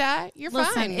you didn't die. You're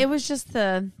fine. It was just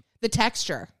the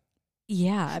texture.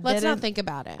 Yeah. Let's not think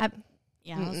about it.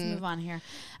 Let's move on here.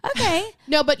 Okay.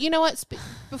 No, but you know what?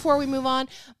 Before we move on,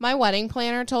 my wedding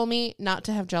planner told me not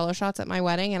to have Jello shots at my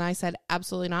wedding, and I said,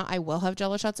 absolutely not. I will have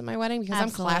Jello shots at my wedding because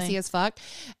Absolutely. I'm classy as fuck.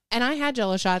 And I had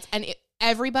Jello shots, and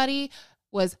everybody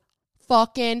was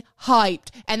fucking hyped.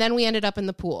 And then we ended up in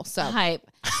the pool. So Hype.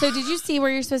 So did you see where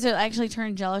you're supposed to actually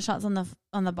turn Jello shots on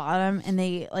the bottom, and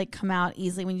they like come out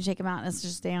easily when you take them out and it's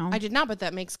just down? I did not, but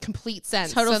that makes complete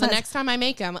sense. Total so sense. the next time I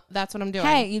make them, that's what I'm doing.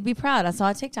 Hey, you'd be proud. I saw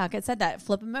a TikTok. It said that.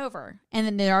 Flip them over. And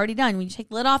then they're already done. When you take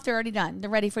the lid off, they're already done. They're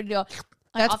ready for you to go.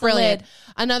 That's off the brilliant. lid.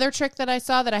 Another trick that I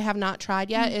saw that I have not tried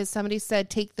yet is somebody said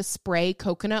take the spray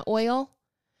coconut oil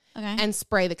Okay. and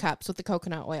spray the cups with the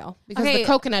coconut oil because Okay. the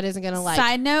coconut isn't going to like.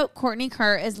 Side note, Courtney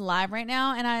Kerr is live right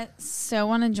now, and I so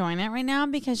want to join it right now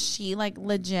because she like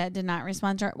legit did not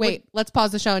respond to her. Wait, let's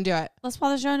pause the show and do it. let's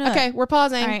pause the show and do Okay, it. we're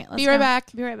pausing. All right, let's Be right go.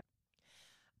 back. Be right back.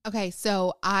 Okay,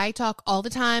 so I talk all the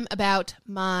time about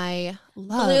my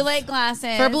love Blue light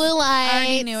glasses. for blue lights. I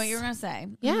already knew what you were going to say.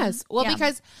 Yes. Well, Yeah.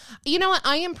 because you know what?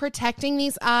 I am protecting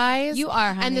these eyes. You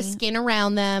are, honey. And the skin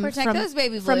around them. Protect those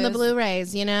baby from the blues. blue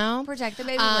rays, Protect the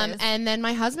baby blues. And then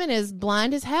my husband is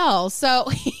blind as hell. So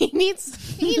he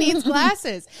needs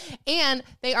glasses. And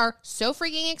they are so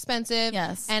freaking expensive.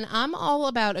 Yes. And I'm all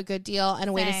about a good deal and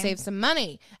a way to Same. save some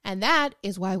money. And that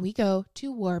is why we go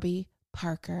to Warby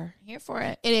Parker. Here for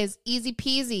it. It is easy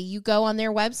peasy. You go on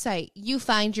their website, you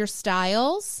find your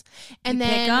styles, and You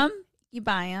then pick them, you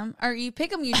buy them, or you pick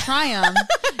them, you try them.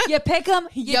 You pick them,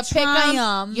 you pick try 'em,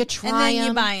 them, you try and then you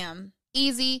 'em. buy them.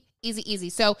 easy.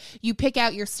 So you pick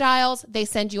out your styles. They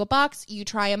send you a box. You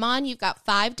try them on. You've got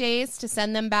 5 days to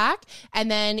send them back, and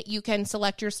then you can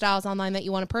select your styles online that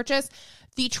you want to purchase.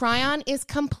 The try-on is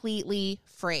completely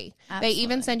free. Absolutely. They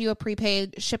even send you a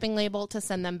prepaid shipping label to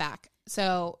send them back.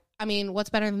 So, I mean, what's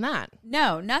better than that?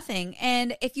 No, nothing.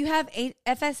 And if you have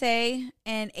FSA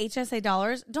and HSA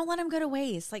dollars, don't let them go to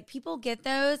waste. Like, people get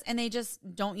those and they just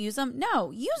don't use them.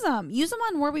 No, use them. Use them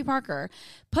on Warby Parker.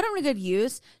 Put them to good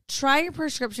use. Try your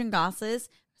prescription glasses,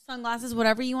 sunglasses,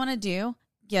 whatever you want to do.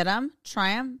 Get them, try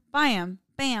them, buy them.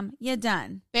 Bam, you're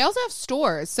done. They also have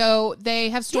stores. So they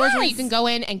have stores where you Yes. can go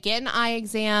in and get an eye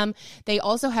exam. They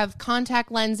also have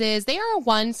contact lenses. They are a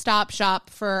one-stop shop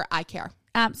for eye care.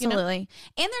 Absolutely.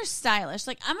 And they're stylish.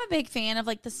 Like, I'm a big fan of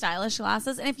like the stylish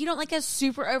glasses. And if you don't like a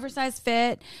super oversized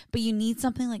fit, but you need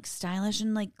something like stylish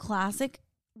and like classic,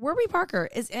 Warby Parker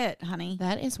is it, honey.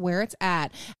 That is where it's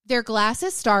at. Their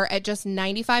glasses start at just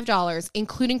 $95,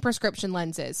 including prescription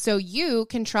lenses. So you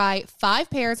can try 5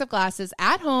 pairs of glasses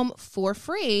at home for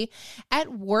free at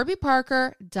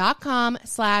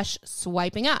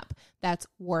warbyparker.com/swiping up. That's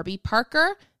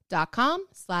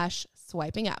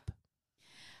warbyparker.com/swiping up.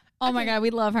 Oh my God, we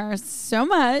love her so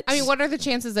much. I mean, what are the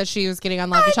chances that she was getting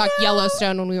on live to talk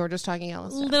Yellowstone when we were just talking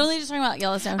Yellowstone? Literally just talking about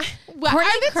Yellowstone. What Courtney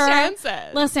are the Kerr,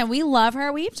 chances? Listen, we love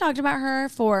her. We've talked about her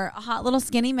for a hot little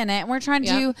skinny minute, and we're trying to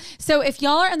Yep. do. So if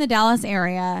y'all are in the Dallas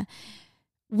area,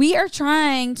 we are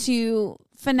trying to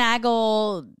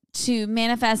finagle to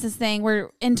manifest this thing. We're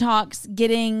in talks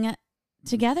getting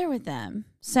together with them.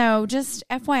 So just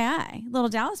FYI, little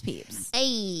Dallas peeps.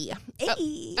 Hey.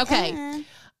 Hey. Okay.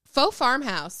 Faux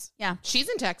Farmhouse. Yeah. She's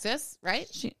in Texas, right?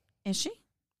 Is she?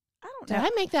 I don't Did know. I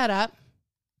make that up?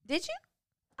 Did you?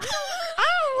 I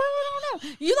don't know.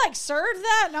 You like served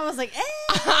that, and I was like,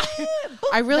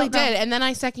 I really Don't know. did. And then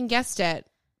I second guessed it.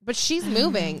 But she's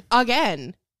moving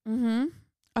again. Mm-hmm.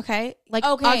 Okay. Like,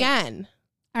 okay. again.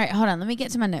 All right, hold on. Let me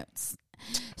get to my notes.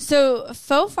 So,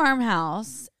 Faux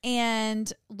Farmhouse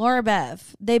and Laura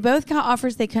Bev, they both got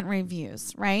offers they couldn't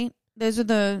refuse, right? Those are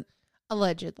the...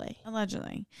 Allegedly.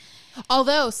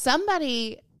 Although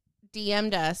somebody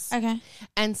DM'd us Okay.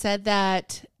 and said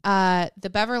that the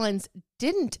Beverlands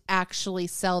didn't actually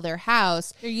sell their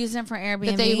house. They're using it for Airbnb.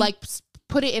 That they like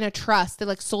put it in a trust. They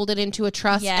like sold it into a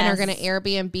trust and are Yes. going to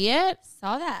Airbnb it.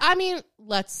 Saw that. I mean,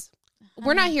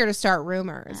 we're not here to start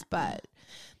rumors, but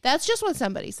that's just what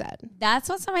somebody said. That's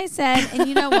what somebody said. And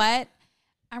you know what?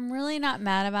 I'm really not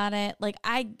mad about it. Like,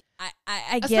 I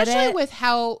get Especially it. with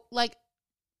how, like,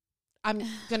 I'm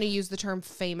going to use the term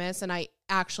famous, and I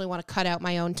actually want to cut out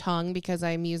my own tongue because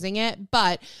I'm using it,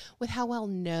 but with how well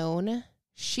known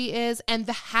she is and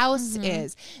the house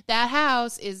is. That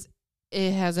house it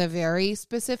has a very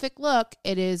specific look.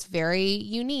 It is very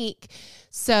unique.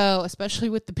 So, especially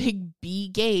with the big B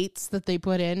gates that they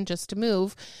put in just to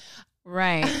move.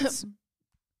 Right.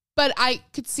 But I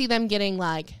could see them getting,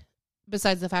 like,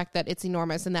 besides the fact that it's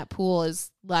enormous and that pool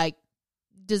is, like,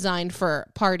 designed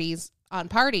for parties,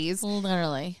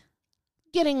 Literally.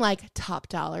 getting, like, top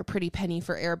dollar, pretty penny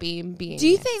for Airbnb. Do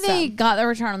you think they got the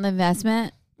return on the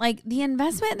investment? Like, the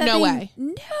investment that No they... way.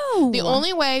 No. The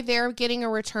only way they're getting a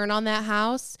return on that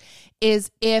house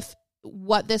is if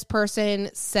what this person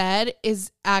said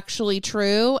is actually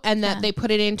true and that they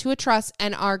put it into a trust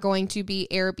and are going to be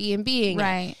Airbnb-ing it.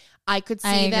 Right. I could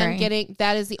see them agree. getting,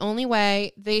 that is the only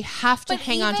way. They have to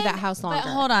hang on to that house longer.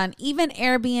 But hold on. Even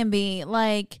Airbnb,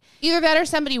 like... Either that or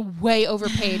somebody way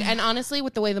overpaid. And honestly,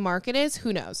 with the way the market is,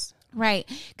 who knows? Right.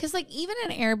 Because, like, even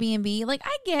an Airbnb, like,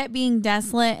 I get being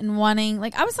desolate and wanting...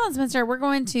 Like, I was telling Spencer, we're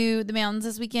going to the mountains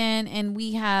this weekend, and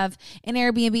we have an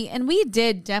Airbnb, and we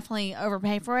did definitely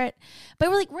overpay for it. But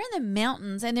we're like, we're in the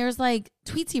mountains, and there's, like,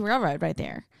 Tweetsie Railroad right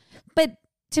there. But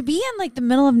to be in, like, the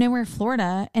middle of nowhere,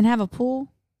 Florida, and have a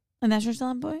pool... And that's your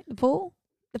selling point? The pool?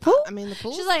 The pool? I mean, the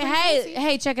pool. She's like,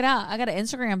 hey, check it out. I got an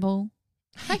Instagram pool.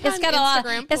 It's got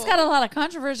a lot of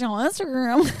controversial on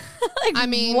Instagram. Like, I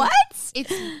mean, what?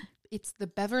 It's the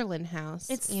Beverland house.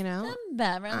 It's you know, the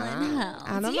Beverland House.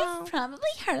 I don't know. You've probably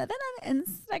heard of it on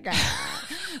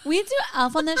Instagram. We do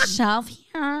Elf on the Shelf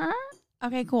here.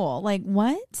 Okay, cool. Like,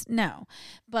 what? No.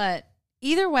 But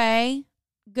either way,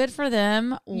 good for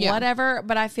them, whatever.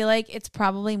 But I feel like it's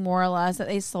probably more or less that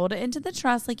they sold it into the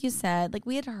trust, like you said, like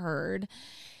we had heard.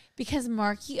 Because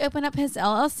Marky opened up his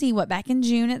LLC, back in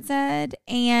June it said,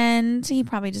 and he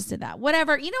probably just did that.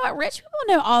 Whatever. You know what? Rich people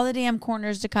know all the damn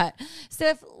corners to cut. So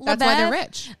if that's why they're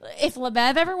rich. If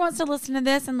LaBev ever wants to listen to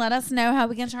this and let us know how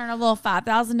we can turn a little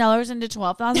 $5,000 into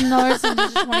 $12,000 into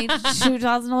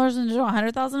 $22,000 into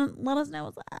 $100,000, let us know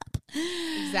what's up.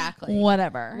 Exactly.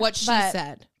 Whatever. What she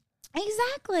said.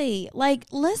 Exactly. Like,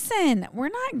 listen, we're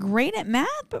not great at math,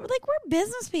 but we're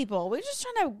business people. We're just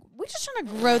trying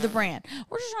to grow the brand.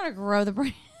 We're just trying to grow the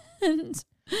brand.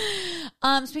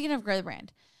 Speaking of grow the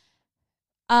brand,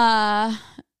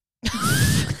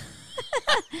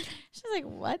 she's like,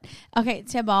 what? Okay,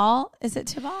 Tibble. Is it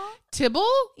Tibble? Tibble?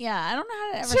 Yeah, I don't know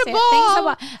how to ever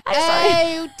Tibble.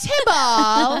 say it.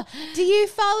 Oh, Tibble. Do you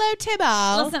follow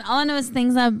Tibble? Listen, all I know is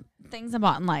things I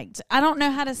bought and liked. I don't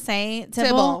know how to say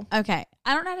Tibble. Okay.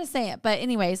 I don't know how to say it. But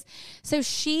anyways, so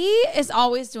she is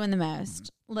always doing the most.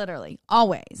 Literally.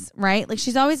 Always. Right? Like,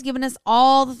 she's always giving us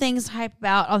all the things to hype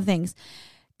about, all the things.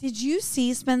 Did you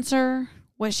see, Spencer,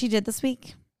 what she did this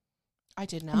week? I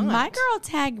did not. My girl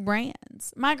tagged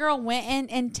brands. My girl went in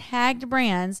and tagged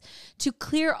brands to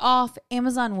clear off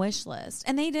Amazon wish list.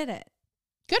 And they did it.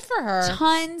 Good for her.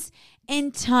 Tons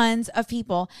and tons of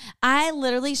people. I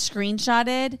literally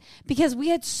screenshotted because we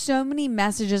had so many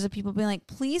messages of people being like,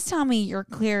 please tell me you're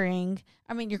covering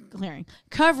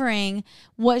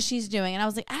what she's doing. And I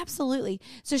was like, absolutely.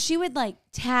 So she would like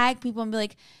tag people and be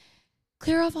like,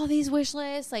 clear off all these wish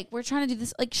lists. Like, we're trying to do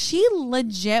this. Like, she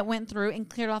legit went through and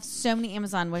cleared off so many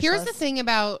Amazon wish lists. Here's the thing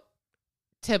about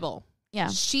Tibble. Yeah.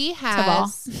 She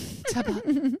has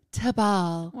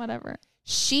Tabal. Whatever.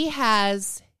 She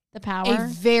has The power. a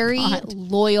very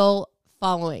loyal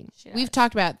following. We've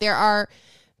talked about it. There are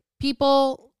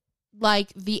people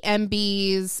like the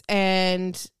MBs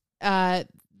and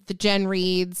the Jen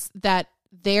Reeds that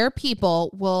their people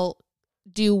will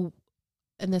do,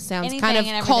 and this sounds kind of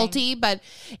culty, but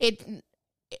it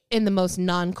in the most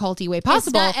non-culty way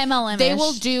possible. It's not MLM-ish. They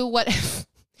will do what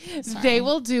they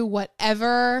will do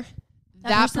whatever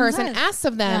that person asks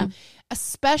of them,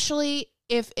 especially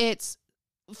if it's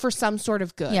for some sort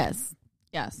of good. Yes.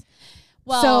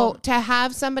 Well, so to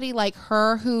have somebody like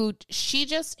her who she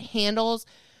just handles,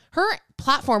 her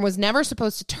platform was never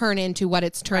supposed to turn into what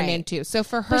it's turned into. So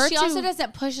for her, but she also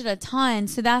doesn't push it a ton.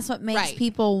 So that's what makes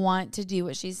people want to do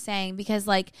what she's saying, because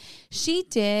like she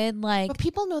did like, but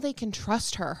people know they can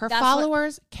trust her. Her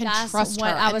followers can trust her,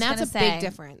 and that's a big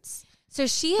difference. So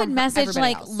she had messaged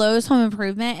like Lowe's Home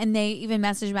Improvement, and they even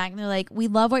messaged back and they're like, we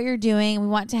love what you're doing. We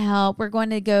want to help. We're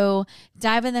going to go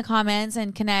dive in the comments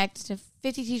and connect to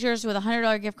 50 teachers with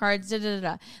 $100 gift cards,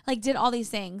 like did all these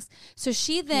things. So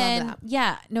she then,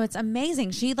 it's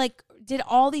amazing. She like did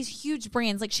all these huge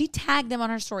brands. Like she tagged them on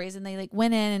her stories, and they like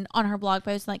went in and on her blog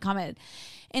post and like commented.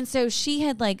 And so she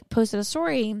had like posted a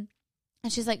story,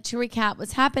 and she's like, to recap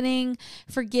what's happening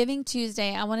for Giving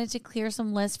Tuesday, I wanted to clear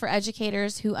some lists for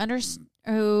educators who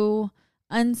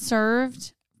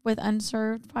unserved with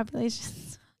unserved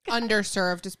populations.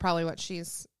 Underserved is probably what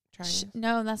she's trying to.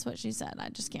 No, that's what she said. I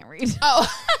just can't read. Oh.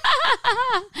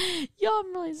 Y'all,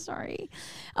 I'm really sorry.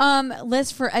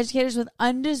 List for educators with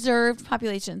undeserved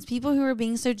populations. People who are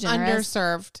being so generous.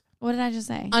 Underserved. What did I just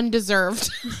say?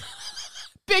 Undeserved.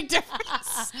 Big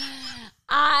difference.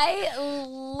 I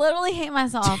literally hate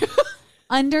myself.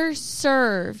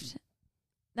 Underserved.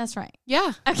 That's right.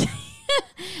 Yeah. Okay.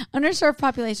 Underserved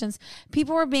populations.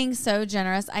 People were being so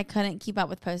generous, I couldn't keep up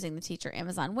with posting the teacher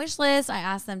Amazon wish list. I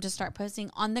asked them to start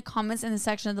posting on the comments in the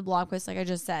section of the blog post, like I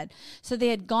just said. So they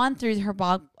had gone through her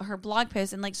blog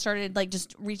post and like started like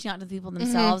just reaching out to the people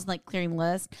themselves, and, like clearing the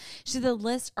list. She said the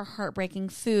lists are heartbreaking: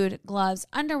 food, gloves,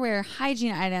 underwear,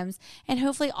 hygiene items, and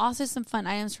hopefully also some fun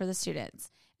items for the students.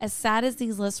 As sad as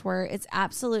these lists were, it's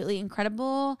absolutely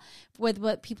incredible with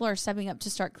what people are stepping up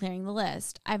to start clearing the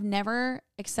list. I never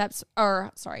accept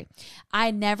sponsors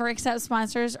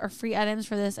or free items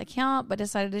for this account, but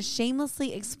decided to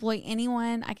shamelessly exploit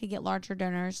anyone I could get larger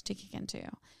donors to kick into.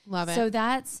 Love it. So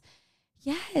that's,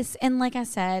 yes. And like I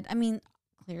said, I mean,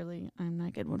 clearly I'm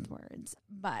not good with words,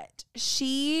 but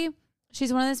she's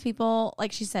one of those people,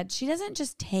 like she said, she doesn't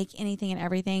just take anything and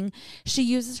everything. She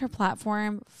uses her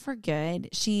platform for good.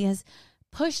 She has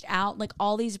pushed out like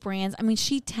all these brands. I mean,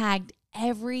 she tagged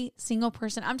every single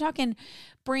person. I'm talking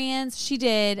brands. She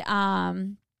did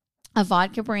a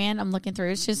vodka brand. I'm looking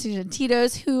through. She did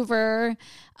Tito's, Hoover,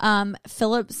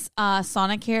 Phillips,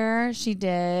 Sonicare. She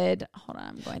did. Hold on,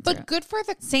 I'm going through. But good for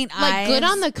the St. Like Ives, good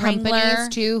on the companies Wrangler.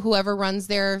 too. Whoever runs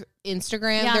their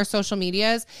Instagram, their social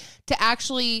medias, to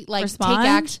actually like Respond? take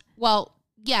action. Well,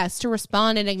 yes, to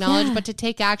respond and acknowledge, but to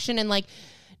take action and like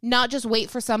not just wait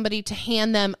for somebody to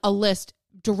hand them a list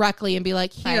directly and be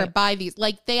like, here, buy these.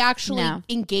 Like they actually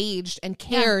engaged and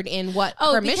cared in what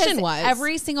her mission was.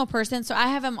 Every single person. So I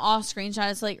have them all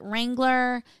screenshotted. It's like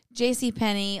Wrangler,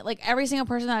 JCPenney, like every single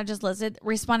person that I just listed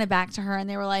responded back to her, and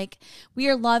they were like, we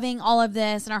are loving all of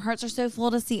this and our hearts are so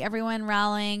full to see everyone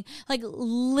rallying. Like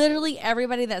literally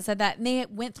everybody that said that, and they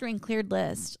went through and cleared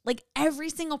list. Like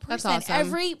every single person, awesome.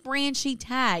 Every brand she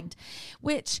tagged,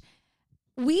 which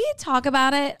we talk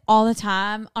about it all the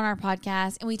time on our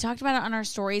podcast, and we talked about it on our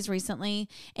stories recently.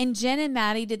 And Jen and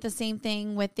Maddie did the same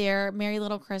thing with their Merry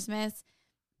Little Christmas.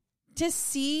 To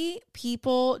see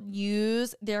people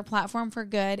use their platform for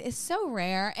good is so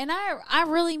rare. And I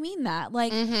really mean that.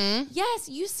 Like, yes,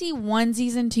 you see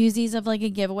onesies and twosies of like a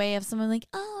giveaway of someone like,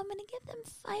 oh, I'm going to give them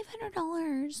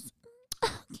 $500.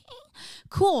 Okay,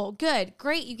 cool, good,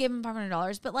 great. You gave them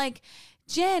 $500. But like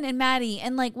Jen and Maddie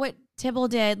and like what Tibble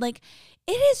did, like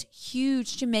it is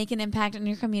huge to make an impact in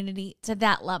your community to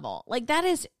that level. Like that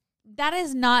is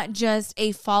not just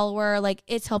a follower, like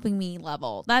it's helping me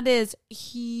level. That is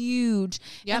huge.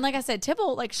 Yep. And like I said,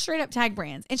 Tibble like straight up tag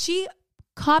brands, and she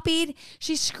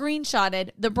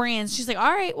screenshotted the brands. She's like,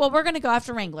 all right, well, we're going to go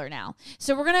after Wrangler now.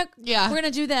 So we're going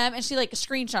to do them. And she like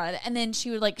screenshotted it, and then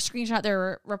she would like screenshot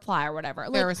their reply or whatever.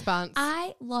 Their like, response.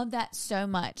 I love that so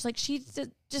much. Like she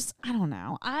just, I don't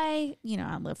know. I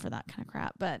live for that kind of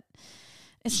crap, but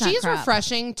she's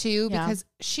refreshing too, because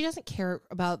she doesn't care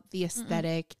about the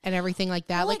aesthetic and everything like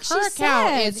that. Well, like her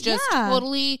account is just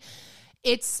totally,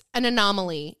 it's an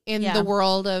anomaly in the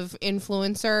world of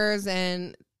influencers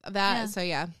and that. So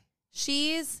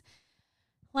she's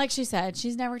Like she said,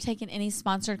 she's never taken any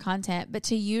sponsored content, but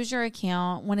to use your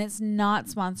account when it's not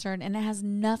sponsored and it has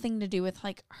nothing to do with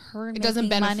like her making money. It doesn't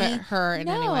benefit her in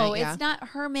any way. No, it's not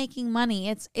her making money.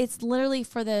 It's literally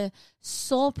for the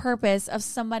sole purpose of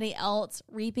somebody else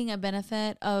reaping a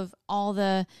benefit of all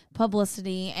the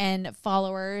publicity and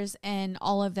followers and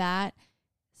all of that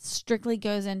strictly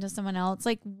goes into someone else.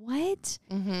 Like, what?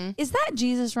 Mm-hmm. Is that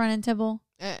Jesus running Tibble?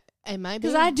 It might be.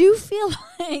 Because I do feel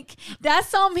like that's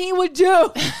something he would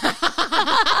do.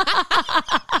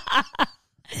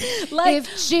 Like,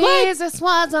 if Jesus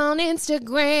was on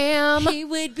Instagram, he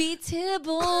would be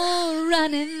Tibble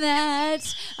running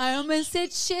that. I almost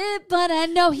said shit, but I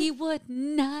know he would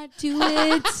not do it. You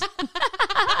know what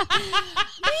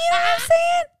I'm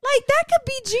saying? Like, that could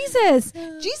be Jesus.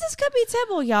 Jesus could be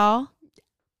Tibble, y'all.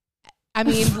 I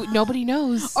mean, nobody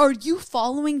knows. Are you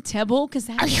following Tibble? Because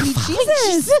that could be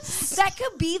Jesus. That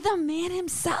could be the man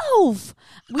himself.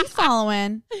 We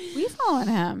following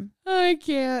him. I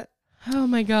can't. Oh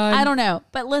my God. I don't know.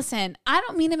 But listen, I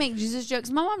don't mean to make Jesus jokes.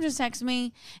 My mom just texted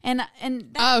me and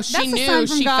she knew.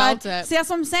 She felt it. See, that's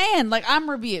what I'm saying. Like, I'm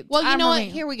rebuked. Well, you know what?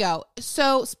 Here we go.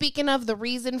 So speaking of the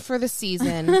reason for the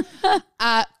season,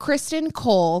 Kristen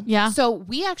Cole. Yeah. So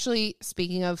we actually,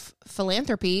 speaking of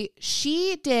philanthropy,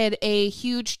 she did a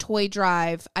huge toy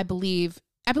drive. I believe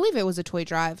it was a toy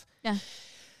drive. Yeah.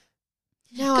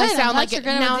 Now I sound like it.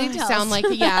 Now I sound like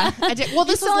yeah. I did. Well,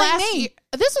 this was last year.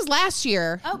 This was last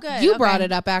year. Oh, good. You brought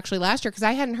it up actually last year because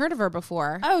I hadn't heard of her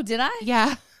before. Oh, did I? Yeah.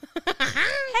 Hey,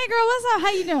 girl, what's up?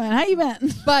 How you doing? How you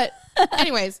been? But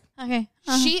anyways, okay.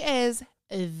 She is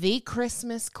the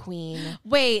Christmas queen.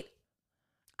 Wait.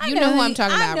 You know who I'm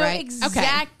talking about, right? I know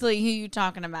exactly who you're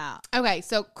talking about. Okay,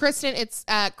 so Kristen, it's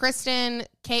Kristen,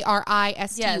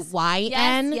 Kristyn. Yes.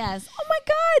 Oh my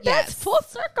God, that's full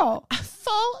circle.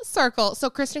 Full circle. So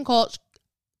Kristen Cole,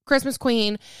 Christmas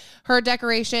queen, her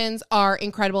decorations are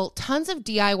incredible. Tons of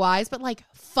DIYs, but like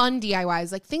fun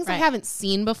DIYs, like things I haven't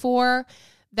seen before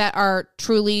that are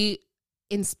truly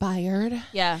inspired.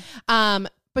 Yeah.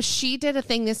 But she did a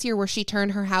thing this year where she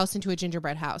turned her house into a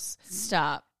gingerbread house.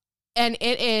 Stop. And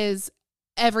it is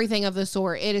everything of the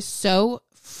sort. It is so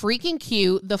freaking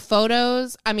cute. The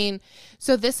photos, I mean,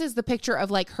 so this is the picture of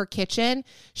like her kitchen.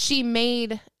 She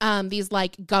made these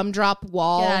like gumdrop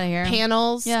wall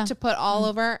panels to put all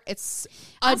over. It's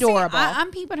adorable. I'm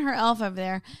peeping her elf over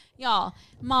there. Y'all,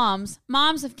 moms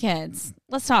of kids.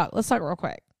 Let's talk real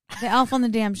quick. The elf on the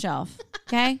damn shelf.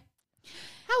 Okay?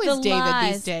 How is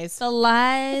David these days? The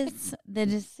lies, the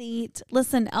deceit.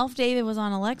 Listen, Elf David was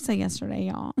on Alexa yesterday,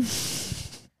 y'all.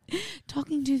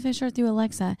 Talking to Fisher through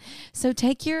Alexa. So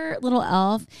take your little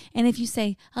elf, and if you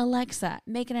say, Alexa,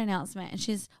 make an announcement, and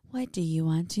she's, what do you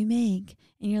want to make?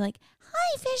 And you're like,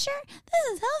 hi, Fisher,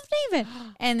 this is Elf David.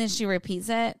 And then she repeats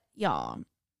it. Y'all,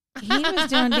 he was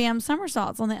doing damn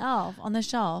somersaults on the elf, on the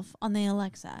shelf, on the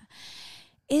Alexa.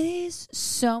 It is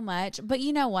so much. But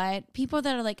you know what? People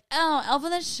that are like, oh, elf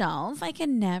on the shelf, I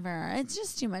can never. It's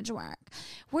just too much work.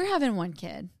 We're having one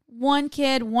kid,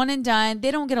 one and done. They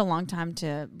don't get a long time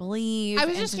to believe. I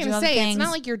was just going to say, it's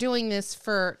not like you're doing this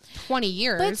for 20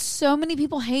 years. But so many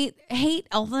people hate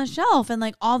elf on the shelf and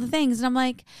like all the things. And I'm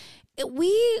like,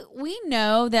 we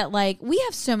know that like we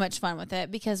have so much fun with it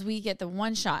because we get the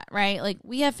one shot, right? Like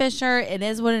we have Fisher, it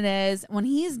is what it is. When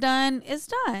he's done, it's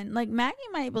done. Like Maggie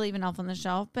might believe in elf on the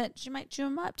shelf, but she might chew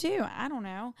him up too. I don't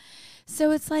know. So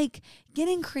it's like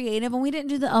getting creative. And we didn't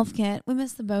do the elf kit. We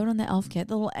missed the boat on the elf kit,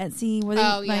 the little Etsy where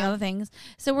they like other things.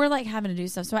 So we're like having to do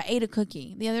stuff. So I ate a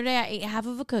cookie the other day. I ate half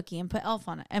of a cookie and put elf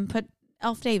on it and put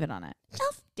Elf David on it.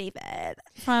 Elf David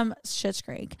from Schitt's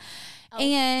Creek.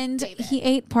 He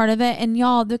ate part of it. And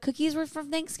y'all, the cookies were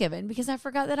from Thanksgiving because I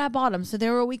forgot that I bought them. So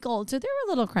they were a week old. So they were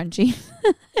a little crunchy.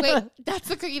 Wait, that's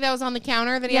the cookie that was on the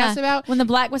counter that he asked about? When the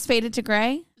black was faded to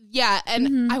gray? Yeah,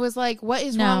 and I was like, what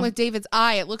is wrong with David's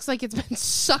eye? It looks like it's been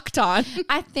sucked on.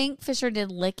 I think Fisher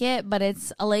did lick it, but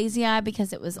it's a lazy eye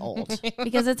because it was old.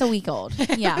 Because it's a week old.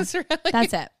 Yeah. That's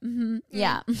it. Mm-hmm.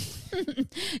 Yeah.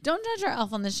 Don't judge our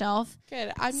elf on the shelf.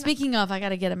 Good. Speaking of, I got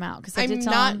to get him out. I'm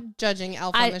not judging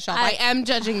elf on the shelf. I am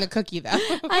judging the cookie, though.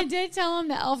 I did tell him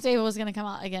that Elf David was going to come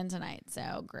out again tonight.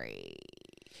 So great.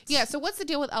 Yeah, so what's the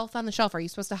deal with Elf on the Shelf? Are you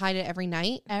supposed to hide it every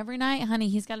night? Every night, honey,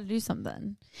 he's got to do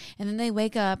something. And then they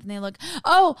wake up and they look,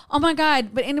 oh my God.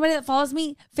 But anybody that follows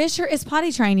me, Fisher is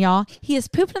potty trained, y'all. He has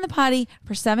pooped in the potty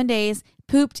for 7 days,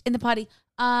 pooped in the potty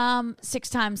 6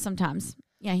 times sometimes.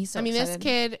 Yeah, he's so excited. This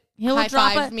kid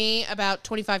high-fived me about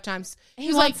 25 times. He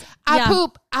was like, I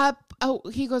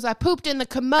he goes, I pooped in the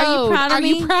commode. Are you proud of Are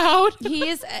me? you proud?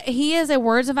 He is a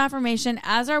words of affirmation,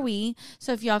 as are we.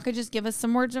 So if y'all could just give us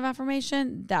some words of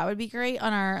affirmation, that would be great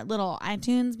on our little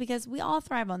iTunes, because we all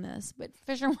thrive on this. But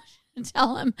Fisher wants you to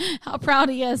tell him how proud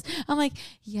he is. I'm like,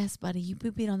 yes, buddy, you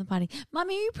pooped on the potty.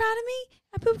 Mommy, are you proud of me?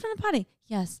 I pooped on the potty.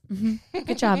 Yes. Mm-hmm.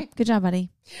 Good job. Good job,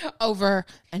 buddy. Over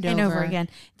and over again.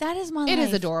 That is my life. It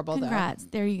is adorable, Congrats.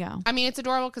 There you go. I mean, it's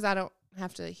adorable because I don't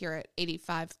have to hear it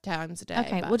 85 times a day.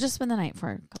 Okay, but we'll just spend the night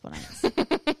for a couple nights.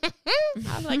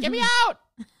 I'm like, get me out.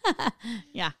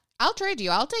 Yeah. I'll trade you.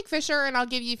 I'll take Fisher and I'll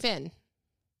give you Finn.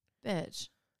 Bitch.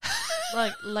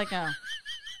 Let go.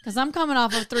 Because I'm coming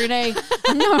off a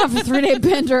 3-day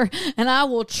bender, and I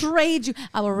will trade you.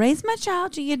 I will raise my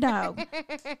child to your dog.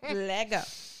 Let go.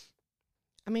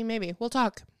 I mean, maybe. We'll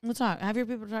talk. We'll talk. Have your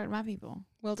people talk to my people.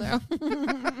 We'll do.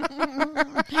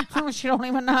 She don't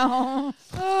even know.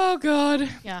 Oh, God.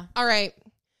 Yeah. All right.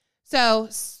 So,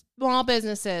 small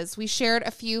businesses. We shared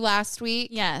a few last week.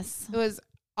 Yes. It was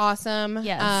awesome.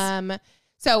 Yes.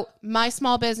 So, my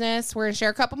small business, we're going to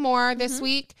share a couple more this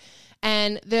week.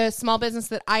 And the small business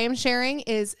that I am sharing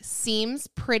is Seems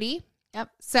Pretty.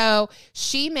 Yep. So,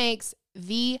 she makes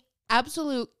the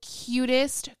absolute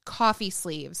cutest coffee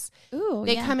sleeves. Ooh,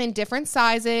 They yeah. come in different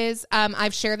sizes.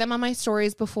 I've shared them on my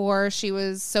stories before. She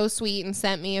was so sweet and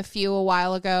sent me a few a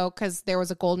while ago because there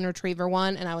was a golden retriever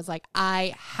one. And I was like,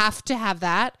 I have to have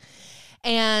that.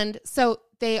 And so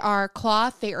they are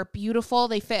cloth. They are beautiful.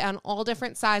 They fit on all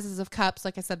different sizes of cups.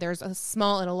 Like I said, there's a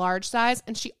small and a large size.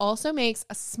 And she also makes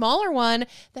a smaller one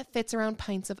that fits around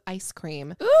pints of ice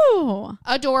cream. Ooh.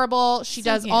 Adorable. She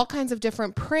does cute. all kinds of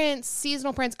different prints,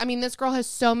 seasonal prints. I mean, this girl has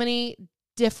so many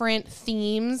different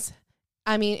themes.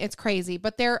 I mean, it's crazy,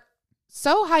 but they're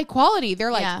so high quality.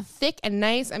 They're like thick and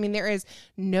nice. I mean, there is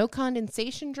no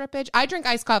condensation drippage. I drink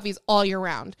iced coffees all year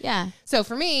round. Yeah. So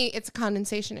for me, it's a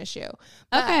condensation issue.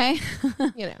 But, Okay.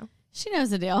 you know. She knows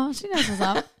the deal. She knows what's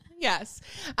up. Yes.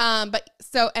 And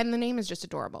the name is just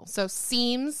adorable. So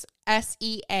Seams,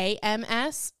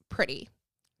 Seams, Pretty.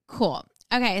 Cool.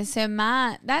 Okay. So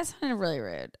that sounded really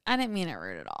rude. I didn't mean it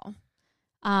rude at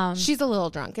all. She's a little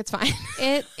drunk. It's fine.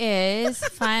 It is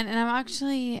fine. And I'm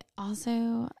actually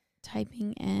also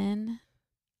typing in.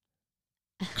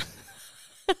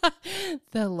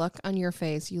 The look on your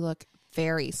face. You look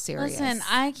very serious. Listen,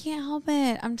 I can't help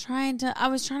it. I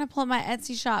was trying to pull up my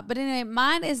Etsy shop. But anyway,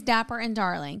 mine is Dapper and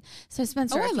Darling. So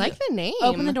Spencer. I like the name.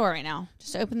 Open the door right now.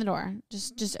 Just open the door.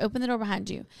 Just open the door behind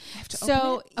you. I have to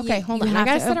open it? Okay, hold on. I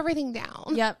got to set everything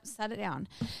down. Yep, set it down.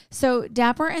 So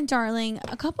Dapper and Darling,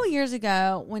 a couple years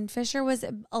ago when Fisher was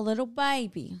a little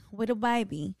baby,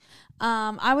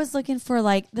 I was looking for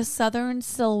like the Southern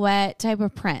silhouette type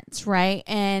of prints, right?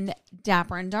 And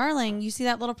Dapper and Darling, you see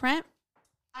that little print?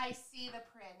 I see the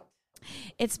print.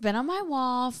 It's been on my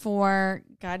wall for,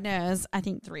 God knows, I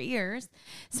think 3 years.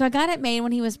 So I got it made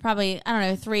when he was probably,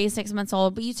 3-6 months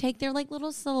old. But you take their like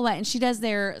little silhouette, and she does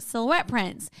their silhouette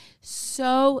prints.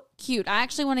 So cute. I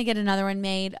actually want to get another one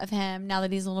made of him now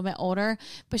that he's a little bit older.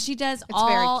 But she does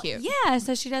very cute. Yeah,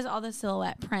 so she does all the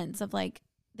silhouette prints of like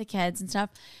the kids and stuff.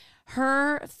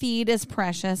 Her feed is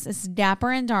precious. It's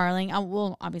Dapper and Darling. I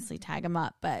will obviously tag him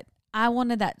up, but I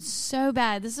wanted that so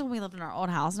bad. This is when we lived in our old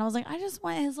house. And I was like, I just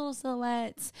want his little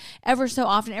silhouettes ever so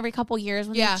often, every couple years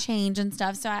when they change and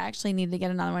stuff. So I actually need to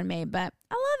get another one made. But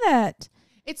I love it.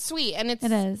 It's sweet. And it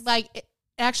is. Like, it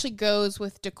actually goes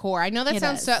with decor. I know that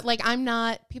sounds is. so, like, I'm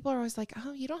not, people are always like,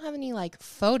 oh, you don't have any, like,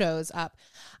 photos up.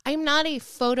 I'm not a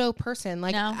photo person.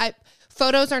 Like, No.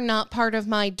 Photos are not part of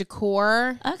my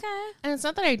decor. Okay. And it's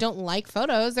not that I don't like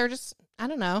photos. They're just, I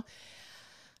don't know.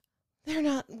 They're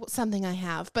not something I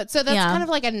have. But so that's kind of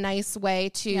like a nice way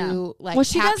to like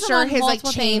capture his like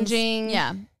changing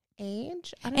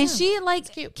age. I don't know. And she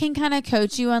like can kind of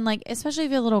coach you on like, especially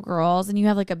if you have little girls and you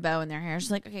have like a bow in their hair.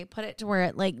 She's like, okay, put it to where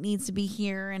it like needs to be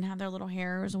here and have their little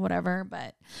hairs or whatever.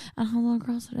 But I don't have little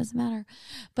girls, so it doesn't matter.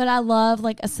 But I love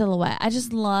like a silhouette. I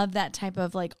just love that type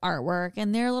of like artwork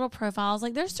and their little profiles.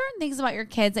 Like there's certain things about your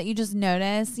kids that you just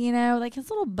notice, you know, like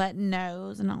his little button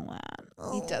nose and all that.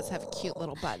 He does have a cute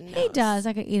little button nose. He does.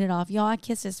 I could eat it off. Y'all, I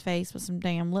kissed his face with some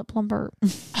damn lip plumper.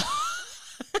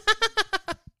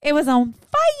 It was on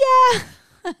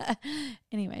fire.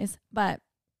 Anyways, but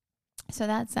so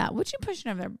that's that. What you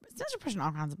pushing over there? Since you're pushing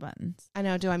all kinds of buttons. I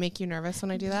know. Do I make you nervous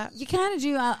when I do that? You kind of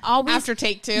do. I always after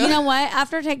take 2. You know what?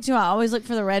 After take 2, I always look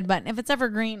for the red button. If it's ever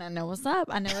green, I know what's up.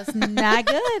 I know it's not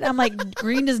good. I'm like,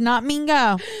 green does not mean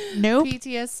go. Nope.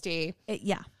 PTSD.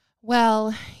 Yeah.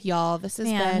 Well, y'all, this has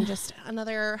been just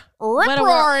another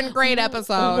rip-roaring great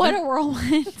episode. What a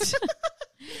whirlwind.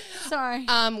 Sorry.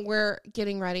 We're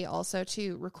getting ready also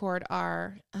to record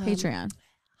our Patreon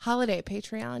holiday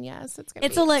Patreon. Yes, it's going to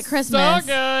be a lit Christmas. so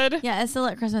good. Yeah, it's a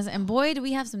lit Christmas. And boy, do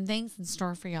we have some things in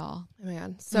store for y'all. Oh my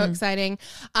God, so exciting.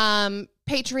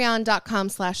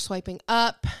 Patreon.com/swiping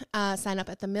up. Sign up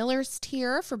at the Miller's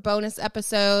tier for bonus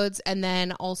episodes, and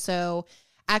then also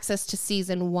access to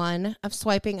season 1 of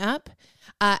Swiping Up.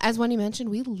 As Wendy mentioned,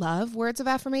 we love words of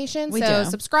affirmation. We so do.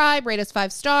 subscribe, rate us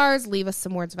 5 stars, leave us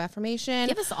some words of affirmation.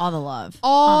 Give us all the love.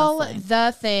 All honestly.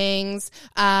 the things.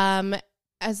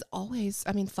 As always,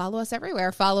 follow us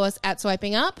everywhere. Follow us at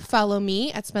Swiping Up. Follow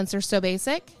me at Spencer So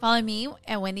Basic. Follow me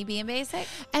at Wendy Being Basic.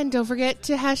 And don't forget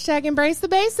to hashtag embrace the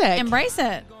basic. Embrace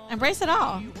it. Embrace it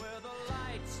all.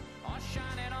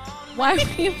 Why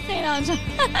are you playing on John?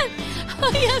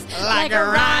 Oh, yes. Like a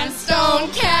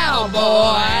rhinestone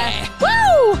cowboy.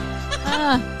 Woo!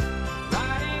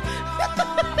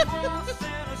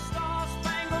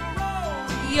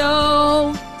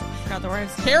 Yo. Forgot the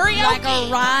words. Karaoke. Like a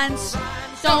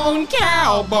rhinestone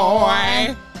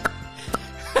cowboy.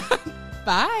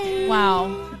 Bye.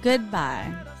 Wow.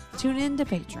 Goodbye. Tune in to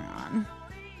Patreon.